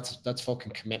money. That's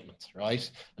fucking commitment, right?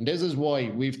 And this is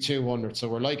why we've 200. So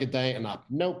we're like a dating app.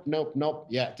 Nope.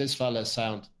 Yeah, this fella is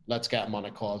sound. Let's get him on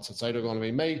a call. So it's either going to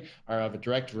be me or I have a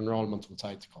director of enrollment will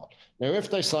take the call. Now, if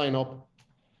they sign up,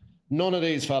 none of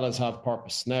these fellas have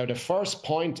purpose. Now, the first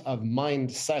point of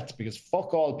mindset, because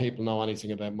fuck all people know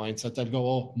anything about mindset. They'll go,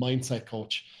 oh, mindset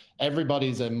coach.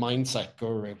 Everybody's a mindset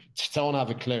guru. Don't have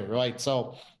a clue, right?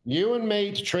 So you and me,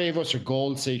 the three of us, are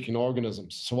goal-seeking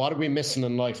organisms. So what are we missing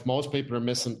in life? Most people are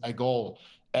missing a goal,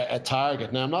 a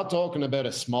target. Now, I'm not talking about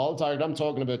a small target. I'm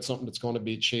talking about something that's going to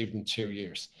be achieved in 2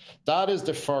 years. That is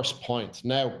the first point.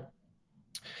 Now,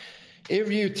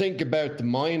 if you think about the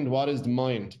mind, what is the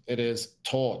mind? It is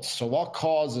thoughts. So what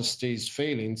causes these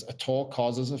feelings? A thought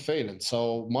causes a feeling.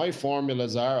 So my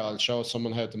formulas are, I'll show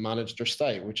someone how to manage their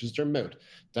state, which is their mood.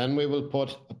 Then we will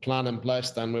put a plan in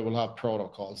place. Then we will have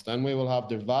protocols. Then we will have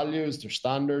their values, their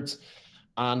standards,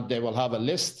 and they will have a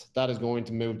list that is going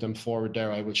to move them forward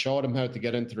there. I will show them how to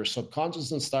get into their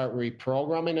subconscious and start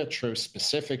reprogramming it through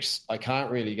specifics. I can't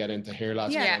really get into here,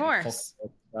 lads. Yeah, of course.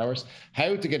 Hours.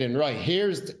 How to get in, right?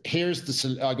 Here's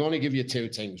the. I'm going to give you two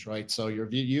things, right? So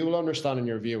you will understand, and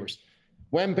your viewers.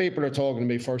 When people are talking to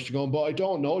me first, you're going, but I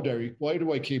don't know, Derry. Why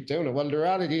do I keep doing it? Well, the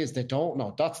reality is they don't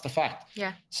know. That's the fact.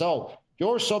 Yeah. So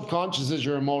your subconscious is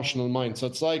your emotional mind. So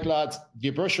it's like, lads,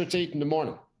 you brush your teeth in the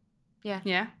morning. Yeah.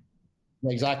 Yeah.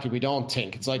 Exactly. We don't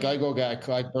think. It's like I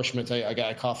brush my teeth, I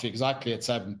get a coffee exactly at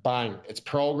 7. Bang. It's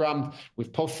programmed.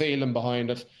 We've put feeling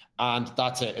behind it. And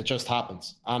that's it. It just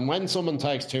happens. And when someone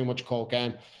takes too much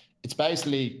cocaine, it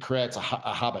basically creates a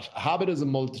habit. A habit is a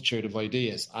multitude of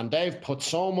ideas. And they've put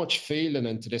so much feeling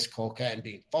into this cocaine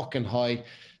being fucking high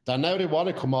that now they want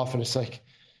to come off, and it's like,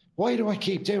 why do I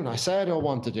keep doing it? I say I don't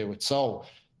want to do it. So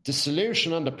the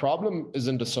solution and the problem is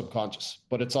in the subconscious,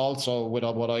 but it's also with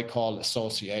what I call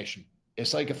association.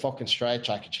 It's like a fucking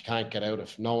straitjacket you can't get out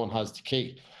of. No one has the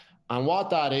key. And what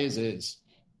that is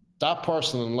that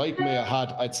person, and like me,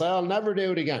 I'd say I'll never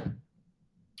do it again.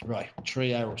 Right,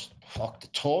 3 hours. Fuck, the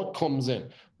thought comes in.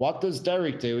 What does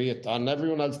Derek do? And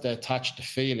everyone else, they attach the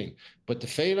feeling. But the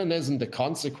feeling isn't the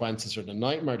consequences or the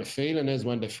nightmare. The feeling is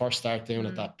when they first start doing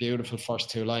it, that beautiful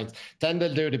first 2 lines. Then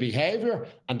they'll do the behavior,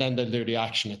 and then they'll do the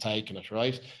action of taking it,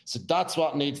 right? So that's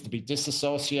what needs to be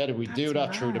disassociated. We do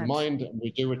that through the mind, and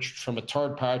we do it from a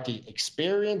third-party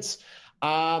experience.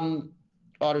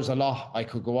 There's a lot. I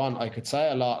could go on. I could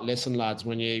say a lot. Listen, lads,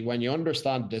 when you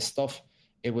understand this stuff,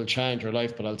 it will change your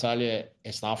life. But I'll tell you,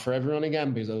 it's not for everyone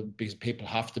again, because people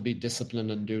have to be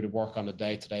disciplined and do the work on a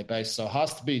day-to-day basis. So it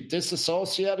has to be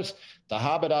disassociated. The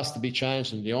habit has to be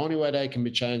changed. And the only way they can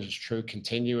be changed is through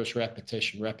continuous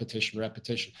repetition,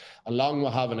 along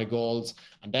with having a goals.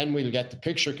 And then we'll get the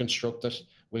picture constructed.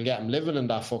 We'll get them living in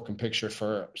that fucking picture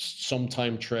for some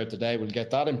time throughout the day. We'll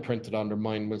get that imprinted on their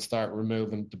mind. We'll start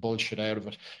removing the bullshit out of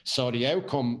it. So the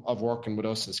outcome of working with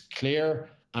us is clear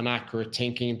and accurate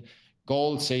thinking,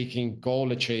 goal seeking,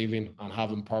 goal achieving, and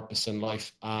having purpose in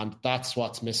life. And that's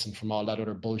what's missing from all that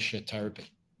other bullshit therapy.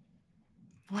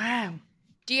 Wow.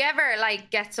 Do you ever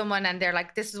get someone and they're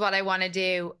like, this is what I want to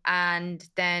do, and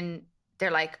then they're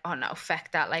like, oh no,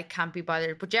 fuck that, can't be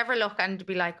bothered? But do you ever look and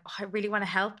be like, oh, I really want to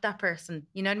help that person?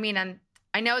 You know what I mean? And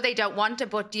I know they don't want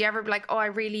it, but do you ever be like, oh, I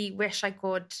really wish I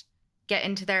could get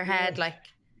into their head?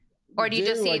 Or do you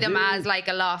just see them as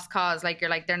a lost cause? You're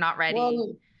like, they're not ready.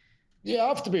 Well, you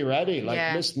have to be ready.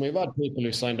 Listen, we've had people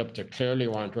who signed up that clearly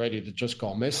weren't ready to just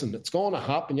go missing. It's going to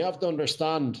happen. You have to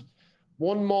understand,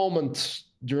 one moment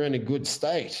they're in a good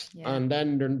state, and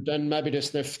then maybe they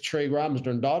sniff 3 grams,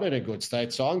 they're not in a good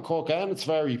state. So on cocaine, it's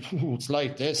it's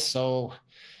like this. So,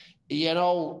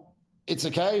 it's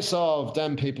a case of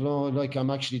them people, I'm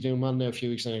actually doing well now, a few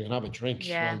weeks and I can have a drink.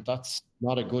 Yeah. Well, that's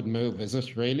not a good move, is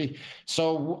it really?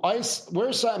 So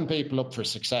we're setting people up for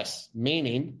success,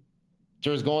 meaning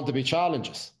there's going to be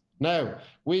challenges. Now,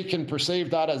 we can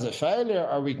perceive that as a failure,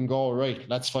 or we can go, right,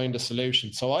 let's find a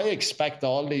solution. So I expect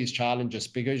all these challenges,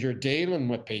 because you're dealing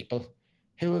with people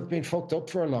who have been fucked up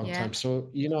for a long time. So,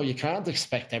 you can't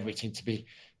expect everything to be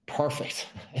perfect.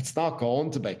 It's not going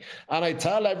to be. And I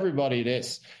tell everybody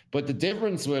this, but the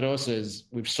difference with us is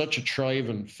we've such a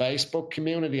thriving Facebook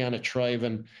community and a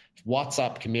thriving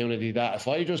WhatsApp community that if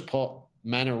I just put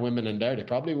men or women in there, they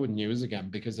probably wouldn't use again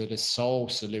because it is so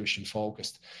solution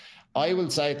focused. I will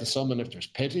say to someone, if there's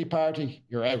pity party,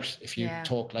 you're out if you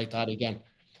talk like that again.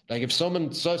 Like if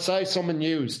someone, so say someone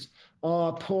used,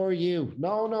 oh, poor you.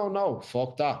 No.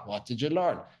 Fuck that. What did you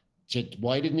learn?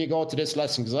 Why didn't you go to this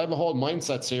lesson? Because I have a whole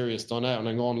mindset series done out and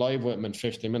I'm going live with them in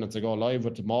 50 minutes. I go live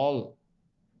with them all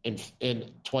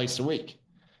in twice a week.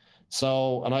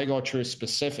 So, and I go through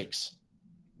specifics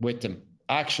with them,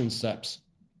 action steps.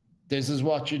 This is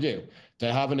what you do.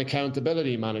 They have an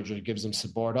accountability manager that gives them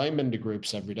support. I'm in the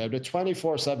groups every day. The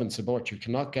 24/7 support, you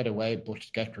cannot get away but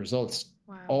get results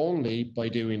only by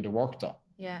doing the work though.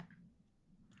 Yeah.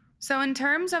 So in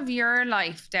terms of your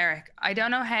life, Derek, I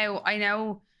don't know how, I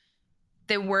know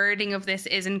the wording of this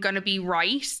isn't going to be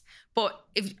right, but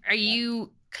are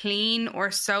you clean or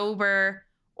sober,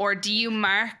 or do you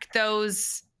mark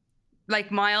those like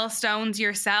milestones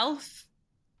yourself?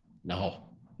 No.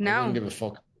 I don't give a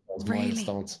fuck.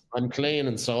 Milestones. I'm clean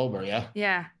and sober, yeah.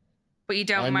 Yeah. But you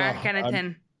don't mark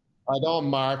anything. I don't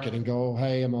mark it and go,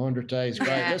 hey, I'm 100 days.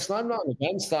 Great. Listen, I'm not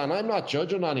against that. And I'm not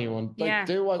judging anyone. Like,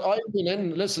 do what I've been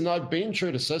in. Listen, I've been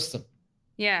through the system.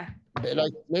 Yeah.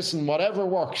 Like, listen, whatever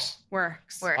works.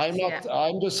 Works.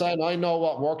 I'm just saying I know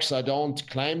what works. I don't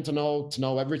claim to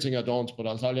know everything. I don't, but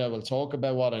I'll tell you, I will talk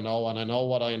about what I know, and I know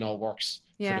what I know works.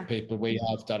 For the people we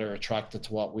have that are attracted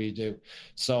to what we do.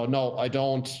 So no, I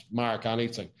don't mark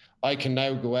anything. I can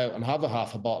now go out and have a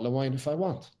half a bottle of wine if I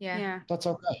want. Yeah. That's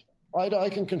okay. I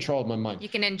can control my mind. You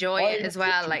can enjoy it as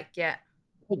well. Like,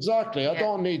 Exactly. I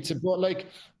don't need to, but like,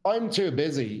 I'm too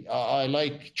busy. I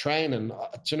like training,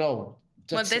 you know.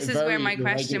 Well, this is where my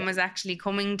question was actually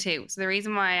coming to. So the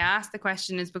reason why I asked the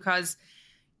question is because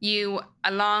you,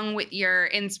 along with your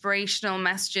inspirational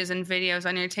messages and videos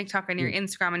on your TikTok and your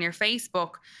Instagram and your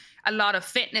Facebook, a lot of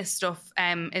fitness stuff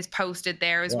is posted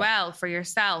there as well for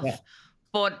yourself. Yeah.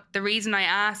 But the reason I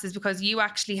asked is because you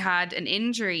actually had an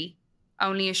injury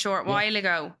only a short while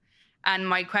ago. And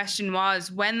my question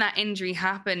was, when that injury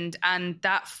happened and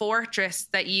that fortress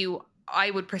that I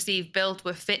would perceive built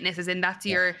with fitness, as in that's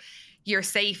your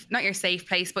safe, not your safe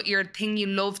place, but your thing you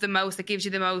love the most, that gives you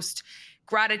the most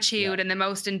gratitude and the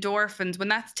most endorphins, when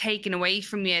that's taken away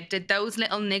from you, did those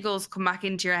little niggles come back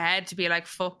into your head to be like,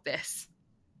 fuck this?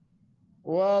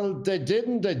 Well, they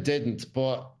didn't,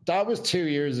 but that was 2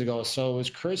 years ago. So it was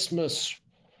Christmas.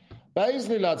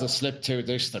 Basically, lads, I slipped two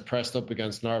discs that pressed up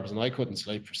against nerves and I couldn't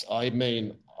sleep. I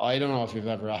mean, I don't know if you've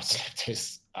ever had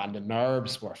this, and the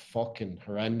nerves were fucking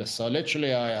horrendous. So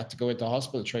literally I had to go into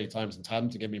hospital 3 times and tell them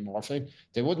to give me morphine.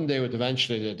 They wouldn't do it.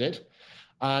 Eventually they did.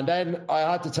 And then I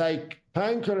had to take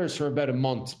painkillers for about a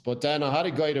month. But then I had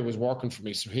a guy that was working for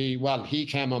me. So he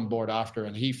came on board after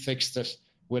and he fixed it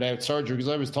without surgery, because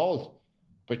I was told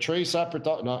by 3 separate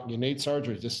doctors, no, you need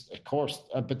surgery. Of course.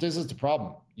 But this is the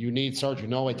problem. You need surgery.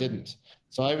 No, I didn't.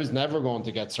 So I was never going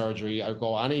to get surgery or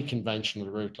go any conventional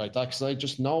route like that, because I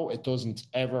just know it doesn't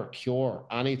ever cure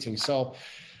anything. So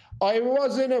I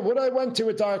was in it. Would I went to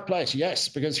a dark place? Yes,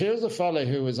 because here's a fella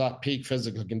who was at peak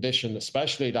physical condition,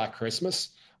 especially that Christmas.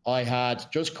 I had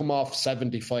just come off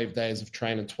 75 days of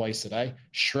training twice a day,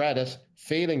 shredded,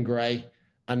 feeling great,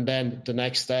 and then the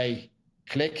next day,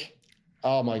 click.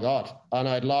 Oh my God. And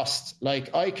I'd lost,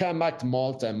 like, I came back to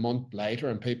Malta a month later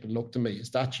and people looked at me,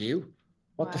 is that you?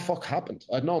 What the fuck happened?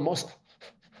 I had no muscle.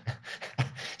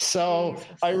 So Jesus.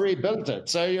 I rebuilt it.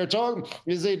 So you're talking,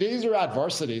 you see, these are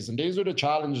adversities and these are the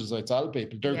challenges I tell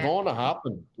people. They're going to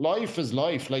happen. Life is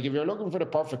life. Like, if you're looking for the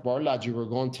perfect world, lads, you were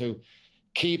going to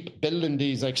keep building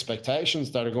these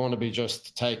expectations that are going to be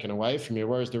just taken away from you.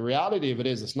 Whereas the reality of it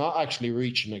is, it's not actually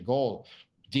reaching a goal.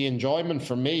 The enjoyment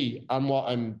for me and what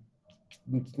I'm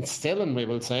instilling, we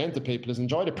will say to people, is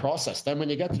enjoy the process. Then when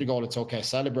you get to the goal, it's okay,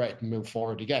 celebrate and move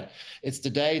forward again. It's the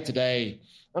day to day.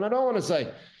 And I don't want to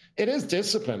say, it is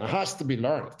discipline. It has to be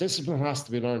learned. Discipline has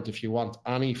to be learned if you want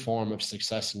any form of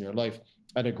success in your life.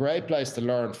 And a great place to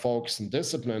learn focus and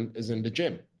discipline is in the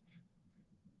gym.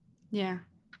 Yeah.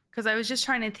 Because I was just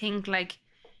trying to think, like,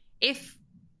 if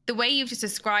the way you've just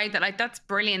described that, like, that's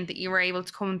brilliant that you were able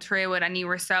to come through it and you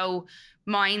were so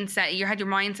you had your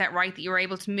mindset right that you were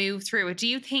able to move through it. Do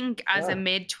you think as a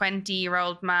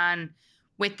mid-20-year-old man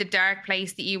with the dark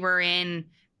place that you were in,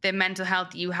 the mental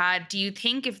health that you had, do you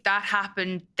think if that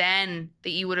happened then that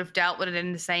you would have dealt with it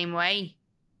in the same way?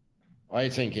 I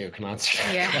think you can answer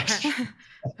that question.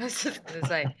 I was just going to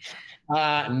say.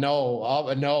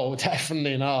 No,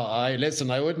 definitely not.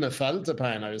 I wouldn't have felt the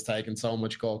pain. I was taking so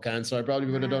much cocaine, so I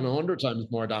probably would have done 100 times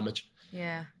more damage.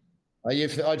 Yeah.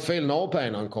 I'd feel no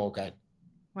pain on cocaine.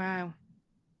 Wow.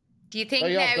 Do you think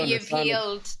now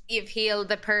you've healed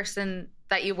the person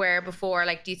that you were before?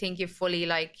 Like, do you think you've fully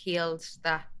like healed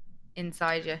that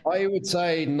inside you? I would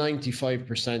say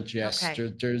 95% yes.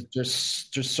 Okay.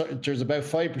 There's about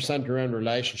 5% around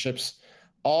relationships.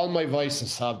 All my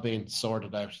vices have been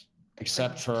sorted out,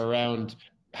 except for around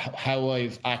how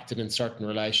I've acted in certain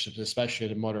relationships, especially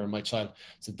the mother of my child.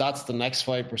 So that's the next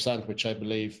 5%, which I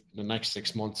believe in the next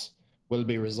 6 months will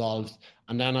be resolved.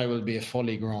 And then I will be a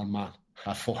fully grown man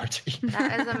at 40.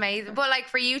 That is amazing. But like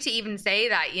for you to even say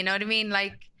that, you know what I mean?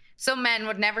 Like some men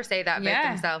would never say that about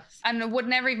themselves. And would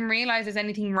never even realise there's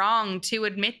anything wrong to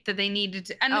admit that they needed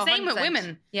to. And the same 100%. with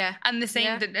women. Yeah. And the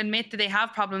same that admit that they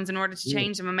have problems in order to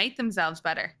change them and make themselves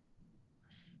better.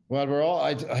 Well,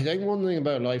 I think one thing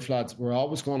about life, lads, we're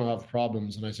always going to have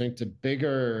problems. And I think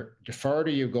the further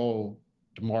you go,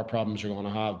 the more problems you're going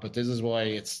to have. But this is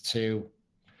why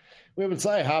we would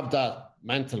say, have that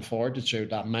mental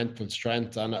fortitude, that mental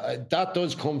strength. And that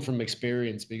does come from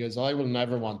experience, because I will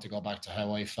never want to go back to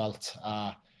how I felt.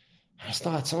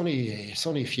 It's only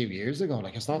a few years ago.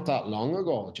 Like, it's not that long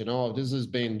ago. You know, this has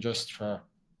been just for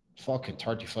fucking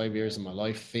 35 years of my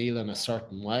life feeling a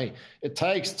certain way. It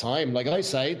takes time. Like I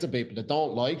say to people that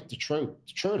don't like the truth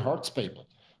hurts people.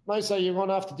 And I say, you're going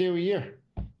to have to do a year.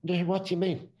 And they, what do you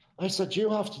mean? I said,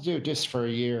 you have to do this for a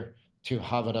year to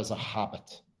have it as a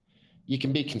habit. You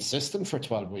can be consistent for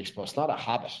 12 weeks, but it's not a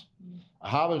habit. A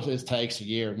habit takes a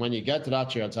year. And when you get to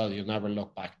that year, I'll tell you, you'll never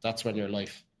look back. That's when your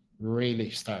life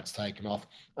really starts taking off.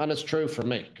 And it's true for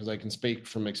me, because I can speak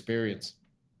from experience.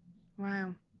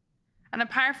 Wow. And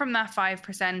apart from that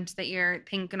 5% that you're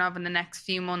thinking of in the next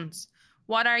few months,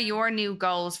 what are your new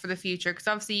goals for the future? Because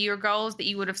obviously your goals that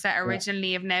you would have set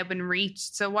originally have now been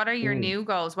reached. So what are your new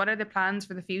goals? What are the plans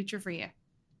for the future for you?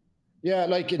 Yeah,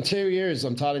 like in 2 years,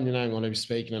 I'm telling you now, I'm going to be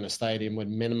speaking in a stadium with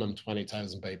minimum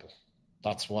 20,000 people.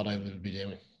 That's what I will be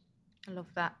doing. I love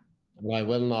that. And I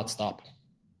will not stop.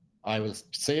 I will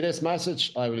see this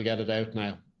message. I will get it out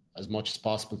now as much as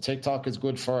possible. TikTok is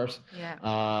good for it.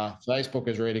 Yeah. Facebook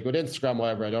is really good. Instagram,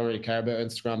 whatever. I don't really care about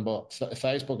Instagram, but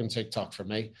Facebook and TikTok for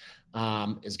me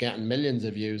is getting millions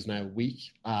of views now a week.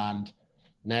 And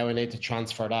now I need to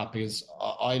transfer that, because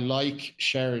I like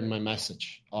sharing my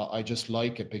message. I just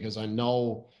like it, because I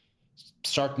know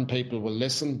certain people will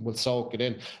listen, will soak it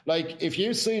in. Like, if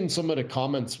you've seen some of the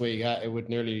comments we get, it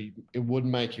would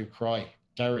make you cry.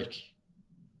 Derek,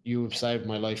 you have saved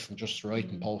my life from just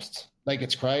writing posts. Like,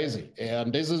 it's crazy.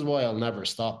 And this is why I'll never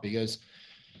stop, because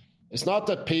it's not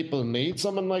that people need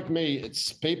someone like me.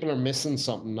 It's people are missing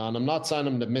something. And I'm not saying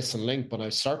I'm the missing link, but I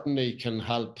certainly can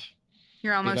help.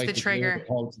 You're almost the trigger.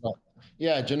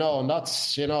 Yeah, you know, and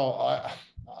that's, you know,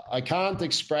 I can't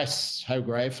express how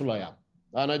grateful I am.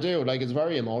 And I do. Like, it's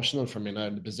very emotional for me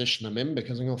now, the position I'm in,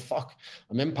 because I go, fuck,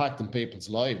 I'm impacting people's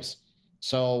lives.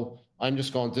 So I'm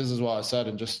just going, this is what I said,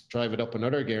 and just drive it up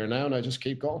another gear now, and I just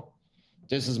keep going.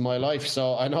 This is my life.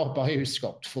 So I know I used to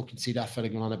go, fucking see that fella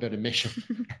going on about a mission.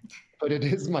 But it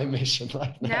is my mission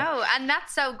right now. No, and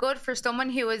that's so good for someone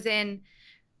who was in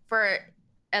for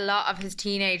a lot of his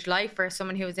teenage life, for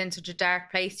someone who was in such a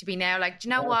dark place, to be now like, do you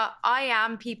know what? I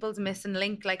am people's missing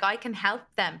link. Like, I can help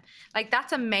them. Like,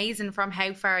 that's amazing from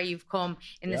how far you've come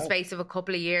in the space of a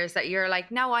couple of years, that you're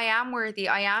like, no, I am worthy.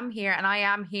 I am here, and I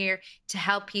am here to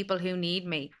help people who need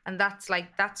me. And that's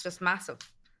just massive.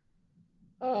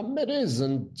 It is,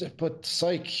 but it's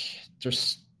like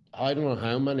there's, I don't know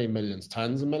how many millions,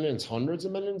 tens of millions, hundreds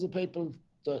of millions of people.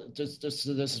 This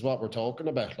is what we're talking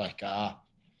about.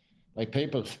 Like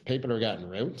people are getting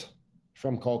ruined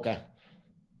from cocaine,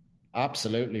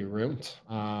 absolutely ruined.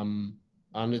 And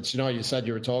it's, you know, you said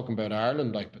you were talking about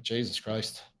Ireland, like, but Jesus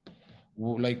Christ,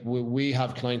 like we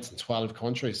have clients in 12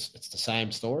 countries. It's the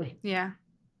same story. Yeah,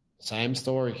 same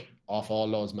story off all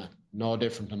those men. No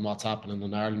different than what's happening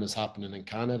in Ireland is happening in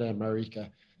Canada, America,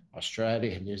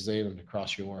 Australia, New Zealand,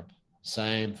 across Europe.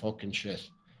 Same fucking shit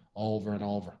over and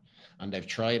over. And they've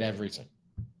tried everything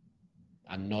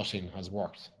and nothing has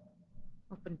worked.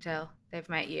 Up until they've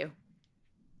met you.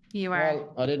 You are.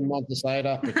 Well, I didn't want to say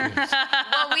that.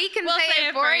 Well, we can say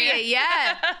it for you.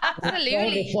 Yeah,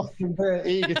 absolutely.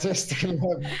 Egotistical.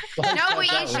 No, but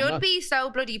you should be so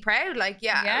bloody proud. Like,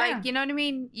 like, you know what I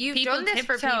mean? You've done this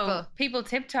for people. People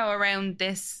tiptoe around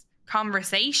this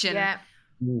conversation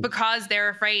because they're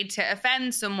afraid to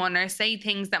offend someone or say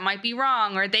things that might be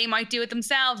wrong, or they might do it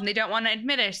themselves and they don't want to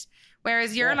admit it.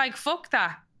 Whereas you're like, fuck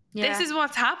that. Yeah. This is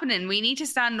what's happening. We need to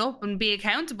stand up and be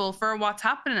accountable for what's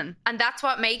happening. And that's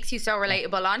what makes you so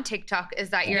relatable on TikTok,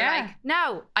 is that you're like,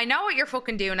 no, I know what you're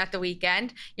fucking doing at the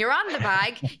weekend. You're on the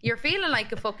bag. You're feeling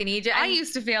like a fucking idiot. I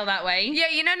used to feel that way. Yeah,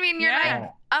 you know what I mean? You're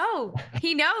like, oh,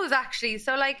 he knows actually.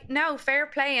 So like, no, fair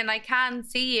play. And I can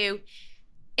see you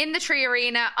in the Tree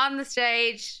Arena, on the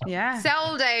stage. Yeah.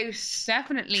 Sold out.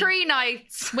 Definitely. 3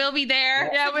 nights. We'll be there.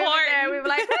 Yeah, we'll be there. We'll be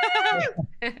like,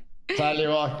 woo! Tell you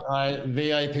what,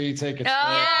 VIP tickets.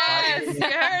 Yes. You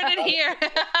heard it here.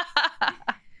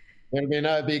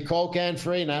 It'll be cocaine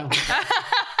free now.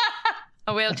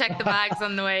 Oh, we'll check the bags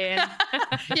on the way in.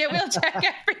 Yeah, we'll check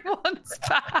everyone's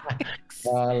bags.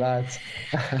 Oh, lads.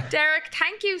 Derek,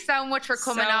 thank you so much for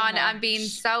coming So on much. and being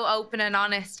so open and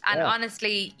honest. And Yeah.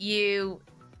 honestly,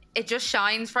 it just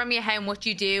shines from you how much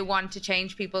you do want to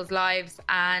change people's lives.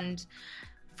 And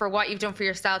for what you've done for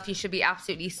yourself, you should be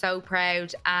absolutely so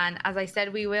proud. And as I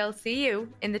said, we will see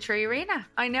you in the Tree Arena.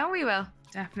 I know we will.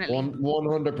 Definitely.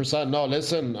 100%. No,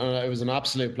 listen, it was an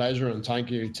absolute pleasure, and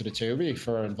thank you to the two of you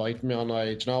for inviting me on. Do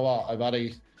you know what?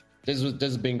 This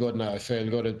has been good now. I feel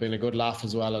good. It's been a good laugh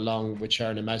as well, along with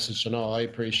sharing a message. So no, I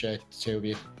appreciate the two of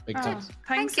you. Big time. Thanks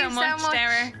Thank so you so much, much.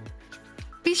 Sarah.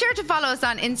 Be sure to follow us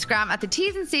on Instagram at the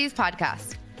T's and C's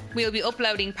podcast. We'll be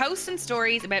uploading posts and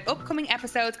stories about upcoming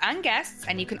episodes and guests,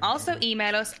 and you can also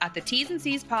email us at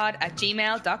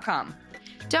thet'sandcspod@gmail.com.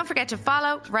 Don't forget to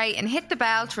follow, rate, and hit the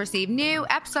bell to receive new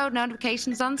episode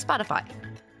notifications on Spotify.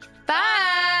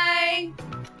 Bye!